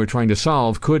problem we're trying to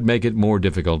solve could make it more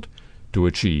difficult to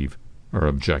achieve our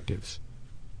objectives.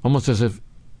 Almost as if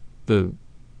the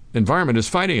environment is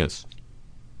fighting us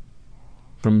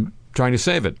from trying to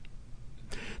save it.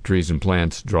 Trees and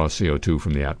plants draw CO2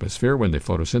 from the atmosphere when they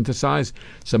photosynthesize.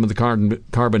 Some of the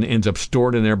carbon ends up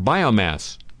stored in their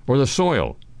biomass or the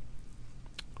soil.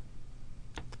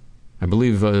 I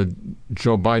believe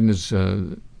Joe Biden is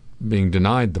being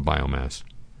denied the biomass.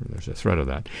 There's a threat of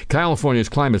that. California's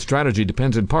climate strategy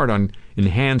depends in part on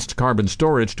enhanced carbon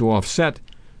storage to offset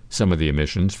some of the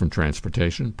emissions from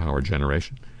transportation, power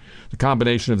generation. The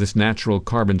combination of this natural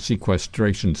carbon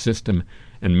sequestration system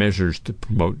and measures to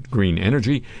promote green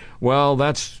energy, well,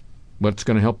 that's what's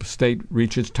going to help the state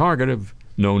reach its target of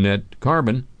no net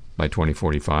carbon by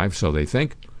 2045, so they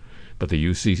think. But the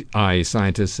UCI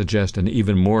scientists suggest an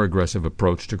even more aggressive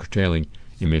approach to curtailing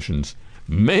emissions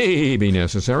may be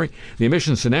necessary. The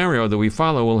emission scenario that we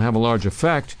follow will have a large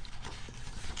effect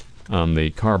on the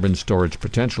carbon storage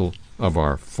potential of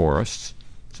our forests,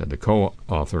 said the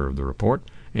co-author of the report.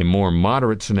 A more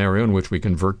moderate scenario in which we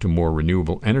convert to more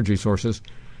renewable energy sources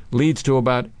leads to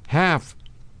about half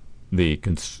the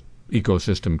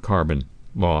ecosystem carbon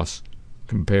loss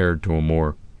compared to a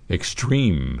more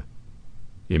extreme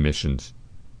emissions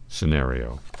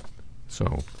scenario.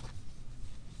 So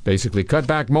basically, cut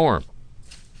back more.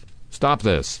 Stop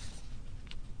this.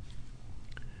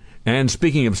 And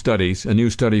speaking of studies, a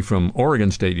new study from Oregon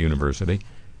State University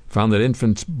found that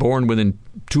infants born within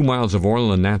 2 miles of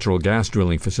oil and natural gas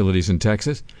drilling facilities in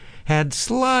Texas had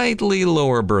slightly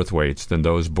lower birth weights than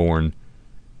those born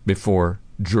before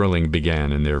drilling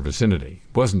began in their vicinity.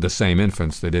 It wasn't the same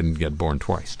infants. They didn't get born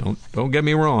twice. Don't get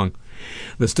me wrong.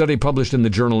 The study published in the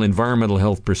journal Environmental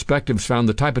Health Perspectives found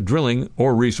the type of drilling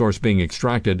or resource being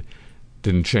extracted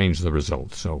didn't change the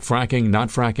results. So fracking, not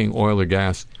fracking, oil or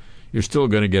gas, you're still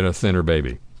going to get a thinner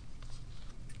baby.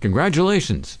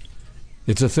 Congratulations.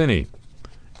 It's a thinny.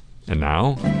 And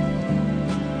now,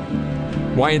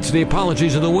 why, it's the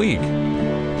apologies of the week.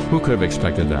 Who could have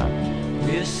expected that?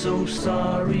 We're so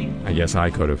sorry. I guess I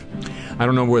could have. I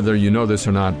don't know whether you know this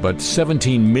or not, but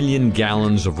 17 million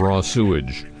gallons of raw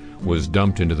sewage was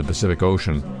dumped into the Pacific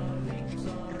Ocean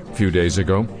a few days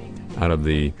ago out of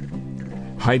the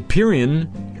Hyperion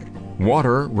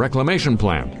Water Reclamation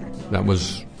Plant. That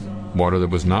was water that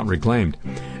was not reclaimed.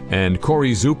 And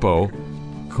Cory Zuppo,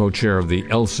 co-chair of the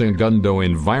El Segundo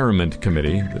Environment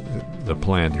Committee, the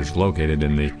plant is located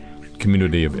in the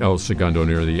community of El Segundo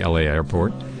near the LA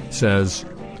airport, says,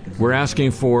 we're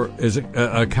asking for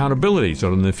accountability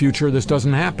so in the future this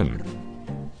doesn't happen.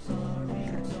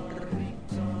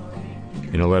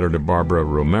 In a letter to Barbara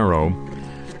Romero,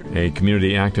 a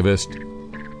community activist,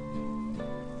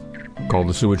 called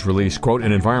the sewage release, quote,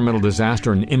 an environmental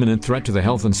disaster and imminent threat to the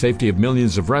health and safety of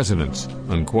millions of residents,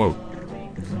 unquote.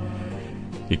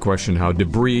 He questioned how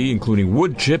debris, including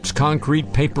wood chips,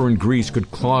 concrete, paper, and grease,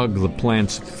 could clog the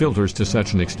plant's filters to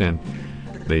such an extent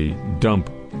the dump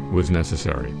was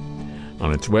necessary.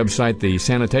 On its website, the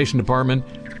sanitation department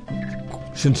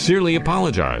sincerely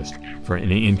apologized for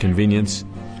any inconvenience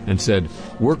and said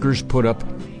workers put up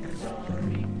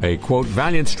a, quote,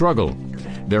 valiant struggle.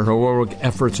 Their heroic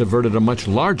efforts averted a much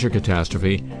larger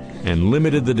catastrophe and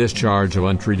limited the discharge of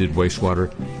untreated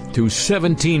wastewater to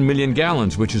 17 million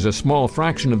gallons, which is a small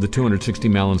fraction of the 260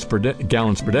 gallons per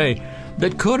day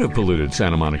that could have polluted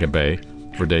Santa Monica Bay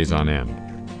for days on end.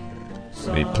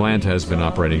 The plant has been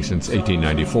operating since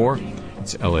 1894.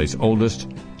 It's LA's oldest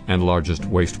and largest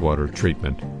wastewater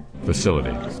treatment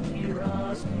facility.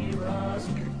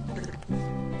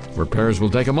 Repairs will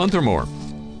take a month or more.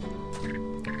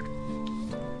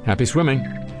 Happy swimming.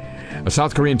 A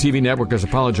South Korean TV network has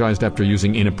apologized after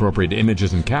using inappropriate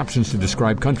images and captions to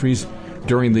describe countries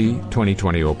during the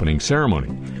 2020 opening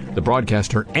ceremony. The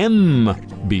broadcaster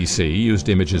MBC used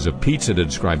images of pizza to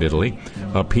describe Italy,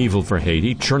 upheaval for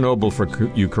Haiti, Chernobyl for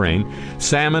Ukraine,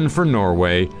 salmon for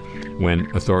Norway, when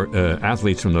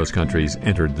athletes from those countries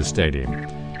entered the stadium.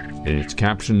 In its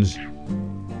captions,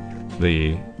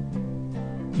 the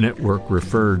network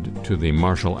referred to the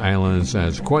Marshall Islands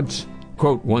as, quote,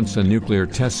 once a nuclear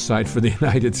test site for the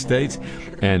United States,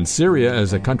 and Syria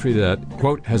as a country that,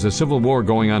 quote, has a civil war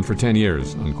going on for 10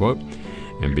 years, unquote.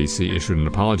 NBC issued an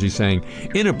apology saying,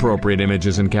 inappropriate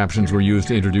images and captions were used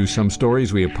to introduce some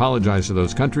stories. We apologize to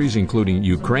those countries, including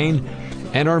Ukraine,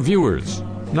 and our viewers,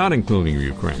 not including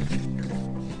Ukraine.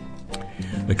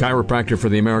 The chiropractor for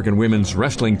the American women's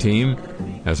wrestling team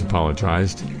has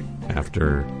apologized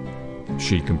after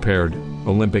she compared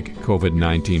Olympic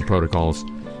COVID-19 protocols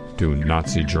to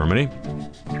Nazi Germany.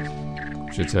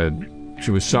 She said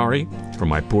she was sorry for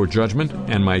my poor judgment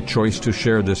and my choice to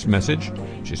share this message.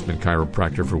 She's been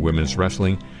chiropractor for women's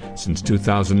wrestling since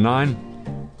 2009.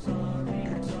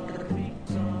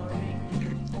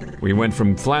 We went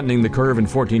from flattening the curve in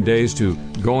 14 days to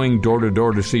going door to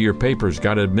door to see your papers.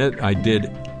 Gotta admit, I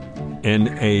did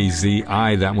Nazi,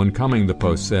 that one coming, the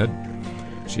Post said.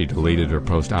 She deleted her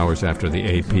post hours after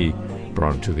the AP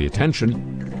brought it to the attention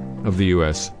of the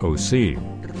U.S. OC.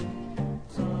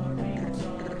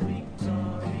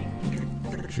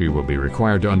 She will be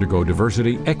required to undergo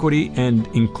diversity, equity, and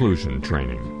inclusion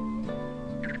training.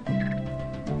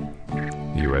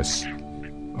 The U.S.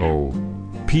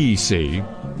 OPC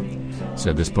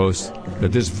said this post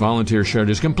that this volunteer shared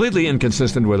is completely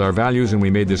inconsistent with our values, and we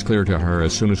made this clear to her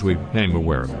as soon as we became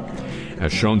aware of it.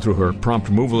 As shown through her prompt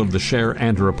removal of the share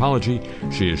and her apology,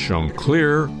 she has shown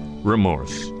clear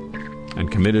remorse and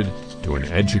committed to an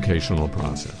educational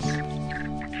process.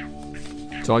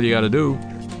 That's all you got to do.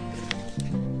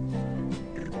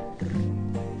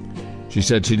 She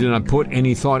said she did not put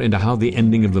any thought into how the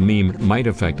ending of the meme might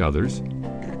affect others.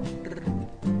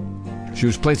 She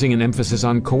was placing an emphasis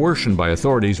on coercion by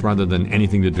authorities rather than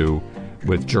anything to do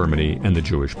with Germany and the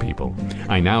Jewish people.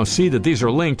 I now see that these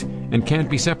are linked and can't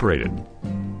be separated.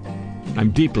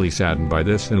 I'm deeply saddened by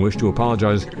this and wish to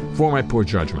apologize for my poor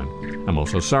judgment. I'm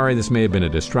also sorry this may have been a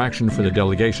distraction for the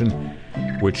delegation,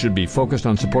 which should be focused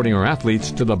on supporting our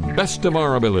athletes to the best of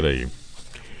our ability.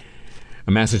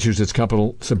 A Massachusetts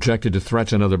couple subjected to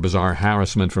threats and other bizarre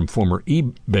harassment from former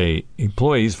eBay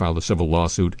employees filed a civil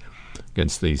lawsuit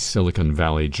against the Silicon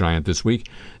Valley giant this week.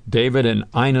 David and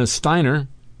Ina Steiner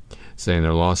say in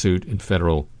their lawsuit in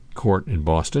federal court in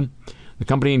Boston, the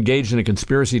company engaged in a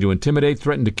conspiracy to intimidate,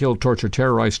 threaten to kill, torture,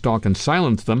 terrorize, stalk, and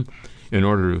silence them in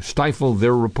order to stifle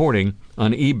their reporting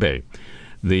on eBay.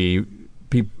 The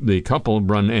couple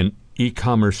run an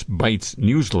e-commerce bites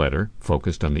newsletter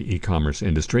focused on the e-commerce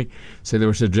industry, say they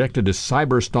were subjected to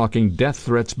cyber stalking, death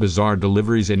threats, bizarre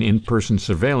deliveries, and in-person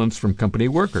surveillance from company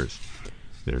workers.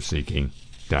 They're seeking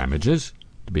damages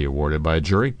to be awarded by a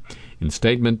jury. In a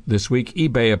statement this week,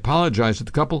 eBay apologized to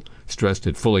the couple, stressed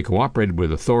it fully cooperated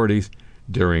with authorities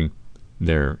during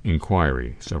their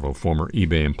inquiry. Several former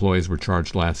eBay employees were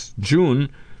charged last June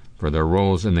for their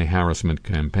roles in the harassment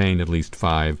campaign. At least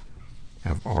 5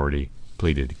 have already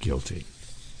pleaded guilty.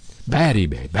 Bad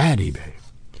eBay, bad eBay.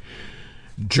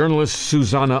 Journalist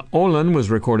Susanna Olin was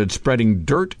recorded spreading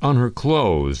dirt on her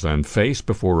clothes and face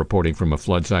before reporting from a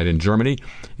flood site in Germany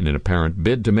in an apparent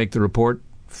bid to make the report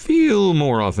feel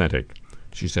more authentic.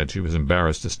 She said she was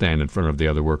embarrassed to stand in front of the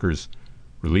other workers,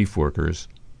 relief workers,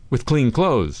 with clean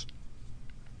clothes.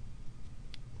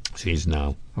 She's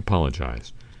now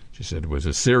apologized. She said it was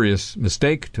a serious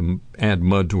mistake to add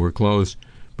mud to her clothes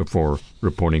before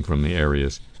reporting from the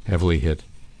areas heavily hit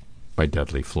by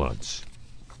deadly floods.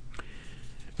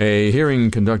 A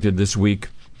hearing conducted this week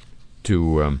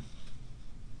to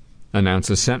announce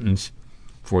a sentence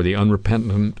for the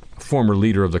unrepentant former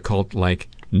leader of the cult-like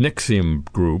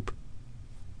NXIVM group,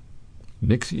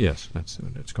 yes, that's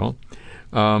what it's called,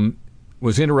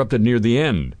 was interrupted near the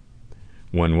end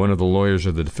when one of the lawyers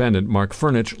of the defendant, Mark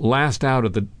Furnich, lashed out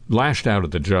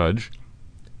at the judge,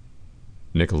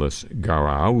 Nicholas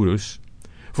Garaudus,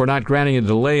 for not granting a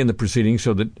delay in the proceedings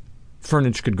so that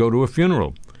Furnich could go to a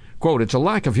funeral. Quote, "It's a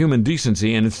lack of human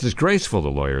decency and it's disgraceful," the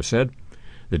lawyer said.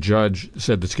 The judge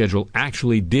said the schedule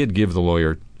actually did give the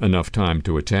lawyer enough time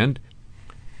to attend.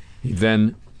 He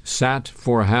then sat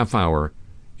for a half hour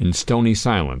in stony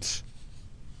silence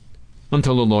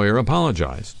until the lawyer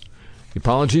apologized. The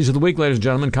apologies of the week, ladies and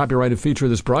gentlemen, copyrighted feature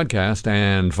of this broadcast.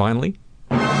 And finally,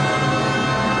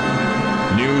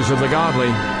 news of the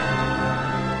godly.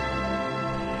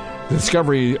 The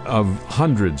discovery of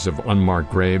hundreds of unmarked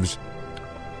graves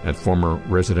at former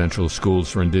residential schools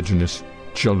for Indigenous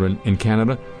children in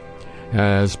Canada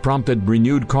has prompted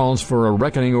renewed calls for a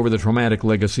reckoning over the traumatic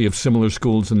legacy of similar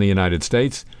schools in the United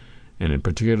States, and in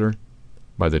particular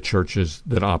by the churches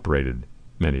that operated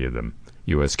many of them.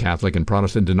 U.S. Catholic and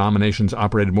Protestant denominations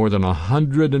operated more than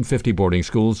 150 boarding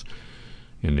schools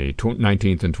in the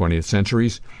 19th and 20th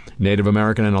centuries. Native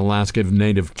American and Alaska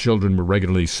Native children were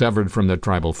regularly severed from their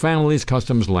tribal families,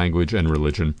 customs, language, and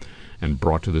religion, and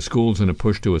brought to the schools in a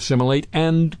push to assimilate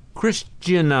and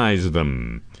Christianize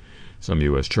them. Some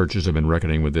U.S. churches have been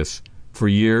reckoning with this for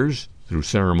years through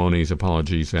ceremonies,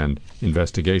 apologies, and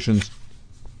investigations.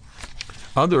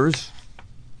 Others,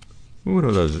 who would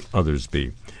those others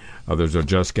be? Others are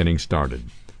just getting started.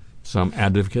 Some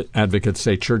advocates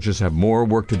say churches have more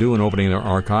work to do in opening their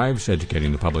archives,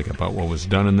 educating the public about what was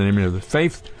done in the name of the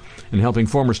faith, and helping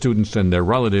former students and their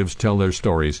relatives tell their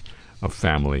stories of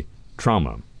family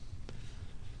trauma.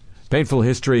 Painful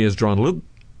history has drawn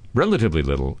relatively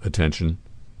little attention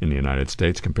in the United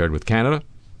States compared with Canada,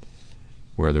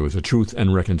 where there was a Truth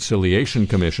and Reconciliation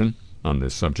Commission on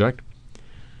this subject.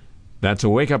 That's a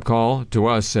wake-up call to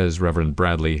us, says Reverend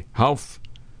Bradley Hauff,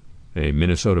 a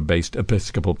Minnesota-based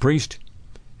Episcopal priest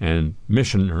and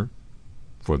missioner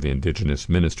for the Indigenous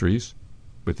Ministries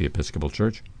with the Episcopal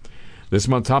Church. This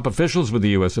month, top officials with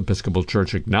the U.S. Episcopal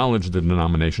Church acknowledged the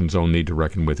denomination's own need to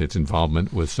reckon with its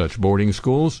involvement with such boarding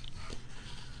schools.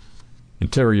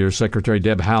 Interior Secretary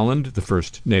Deb Haaland, the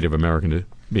first Native American to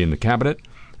be in the cabinet,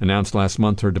 announced last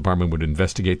month her department would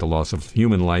investigate the loss of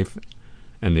human life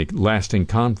and the lasting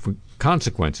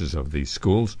consequences of these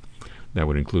schools. That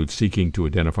would include seeking to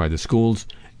identify the schools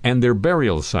and their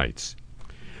burial sites.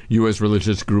 U.S.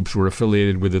 religious groups were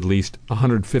affiliated with at least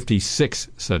 156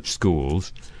 such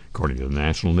schools, according to the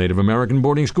National Native American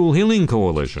Boarding School Healing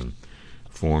Coalition,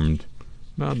 formed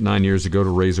about 9 years ago to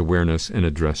raise awareness and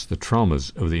address the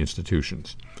traumas of the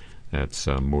institutions. That's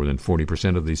more than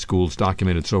 40% of these schools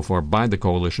documented so far by the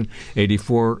coalition,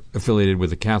 84 affiliated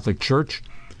with the Catholic Church,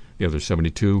 the other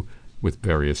 72 with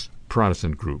various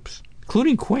Protestant groups,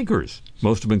 including Quakers.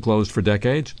 Most have been closed for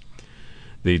decades.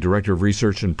 The Director of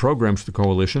Research and Programs for the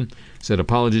coalition said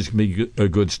apologies can be a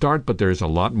good start, but there's a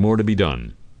lot more to be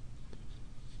done,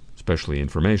 especially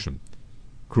information.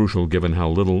 crucial given how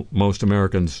little most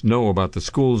Americans know about the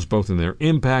schools, both in their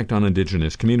impact on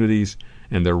indigenous communities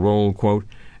and their role, quote,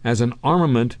 as an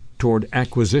armament toward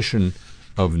acquisition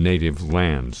of native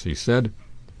lands, he said.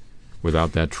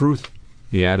 Without that truth,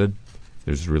 he added,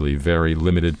 there's really very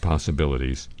limited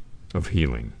possibilities of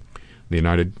healing. The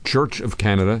United Church of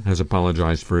Canada has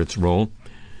apologized for its role.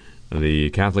 The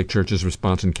Catholic Church's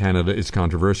response in Canada is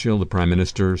controversial. The Prime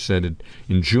Minister said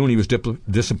in June he was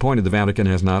disappointed the Vatican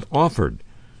has not offered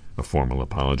a formal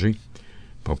apology.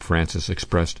 Pope Francis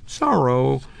expressed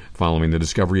sorrow following the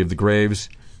discovery of the graves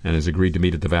and has agreed to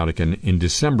meet at the Vatican in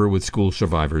December with school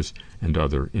survivors and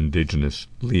other indigenous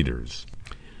leaders.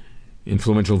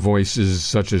 Influential voices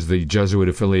such as the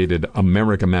Jesuit-affiliated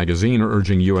America magazine are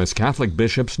urging U.S. Catholic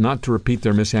bishops not to repeat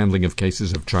their mishandling of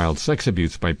cases of child sex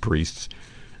abuse by priests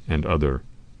and other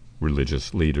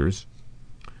religious leaders.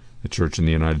 The Church in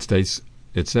the United States,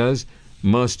 it says,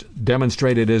 must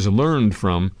demonstrate it has learned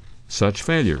from such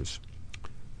failures.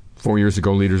 4 years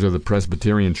ago, leaders of the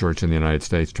Presbyterian Church in the United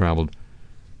States traveled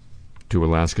to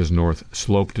Alaska's North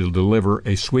Slope to deliver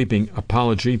a sweeping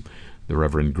apology. The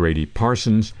Reverend Grady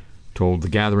Parsons told the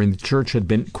gathering the church had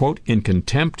been, quote, in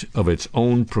contempt of its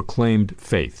own proclaimed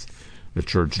faith. The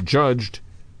church judged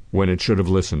when it should have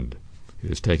listened. It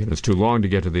has taken us too long to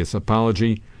get to this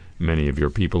apology. Many of your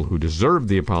people who deserve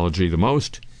the apology the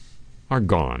most are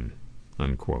gone,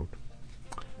 unquote.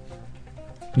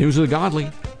 News of the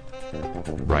godly,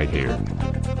 right here,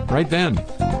 right then.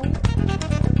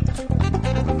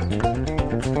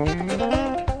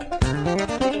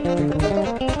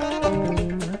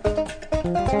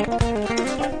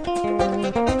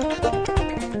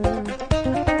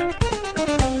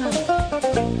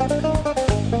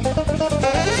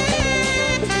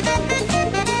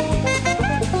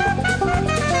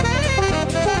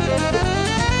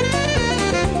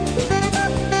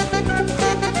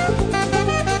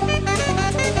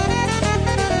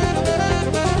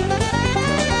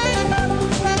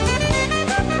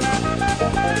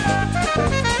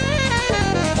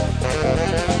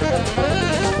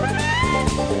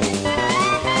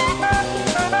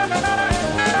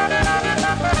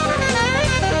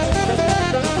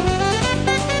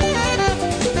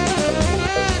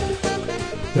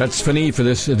 That's finis for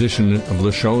this edition of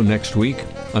the show. Next week,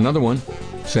 another one,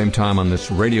 same time on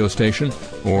this radio station,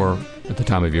 or at the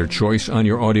time of your choice on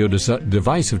your audio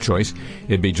device of choice.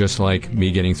 It'd be just like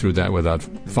me getting through that without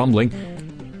fumbling.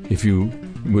 If you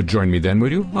would join me then,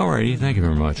 would you? All righty, thank you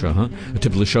very much. A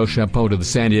tip of the show, chapeau to the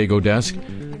San Diego desk,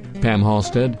 Pam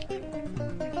Halstead,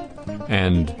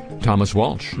 and Thomas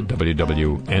Walsh at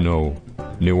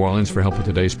WWNO New Orleans for help with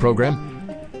today's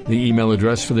program. The email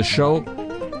address for the show,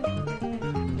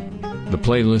 the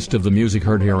playlist of the music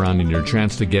heard here on, and your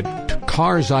chance to get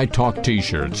Cars I Talk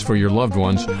t-shirts for your loved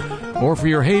ones or for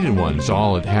your hated ones,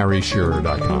 all at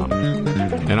harryshearer.com.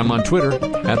 And I'm on Twitter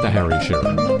at the Harry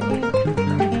Shearer.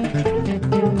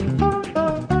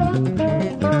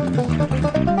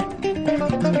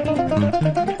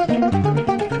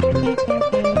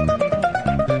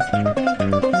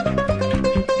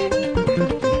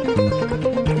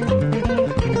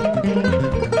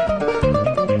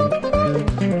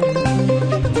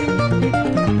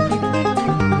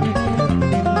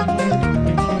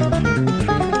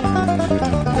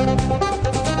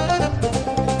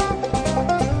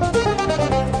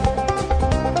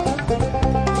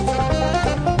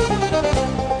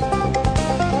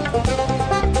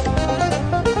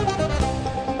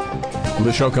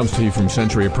 The show comes to you from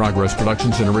Century of Progress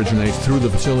Productions and originates through the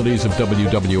facilities of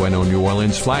WWNO New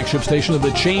Orleans, flagship station of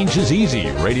the Change is Easy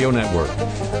radio network.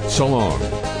 So long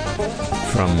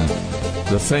from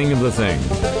the thing of the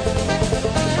thing.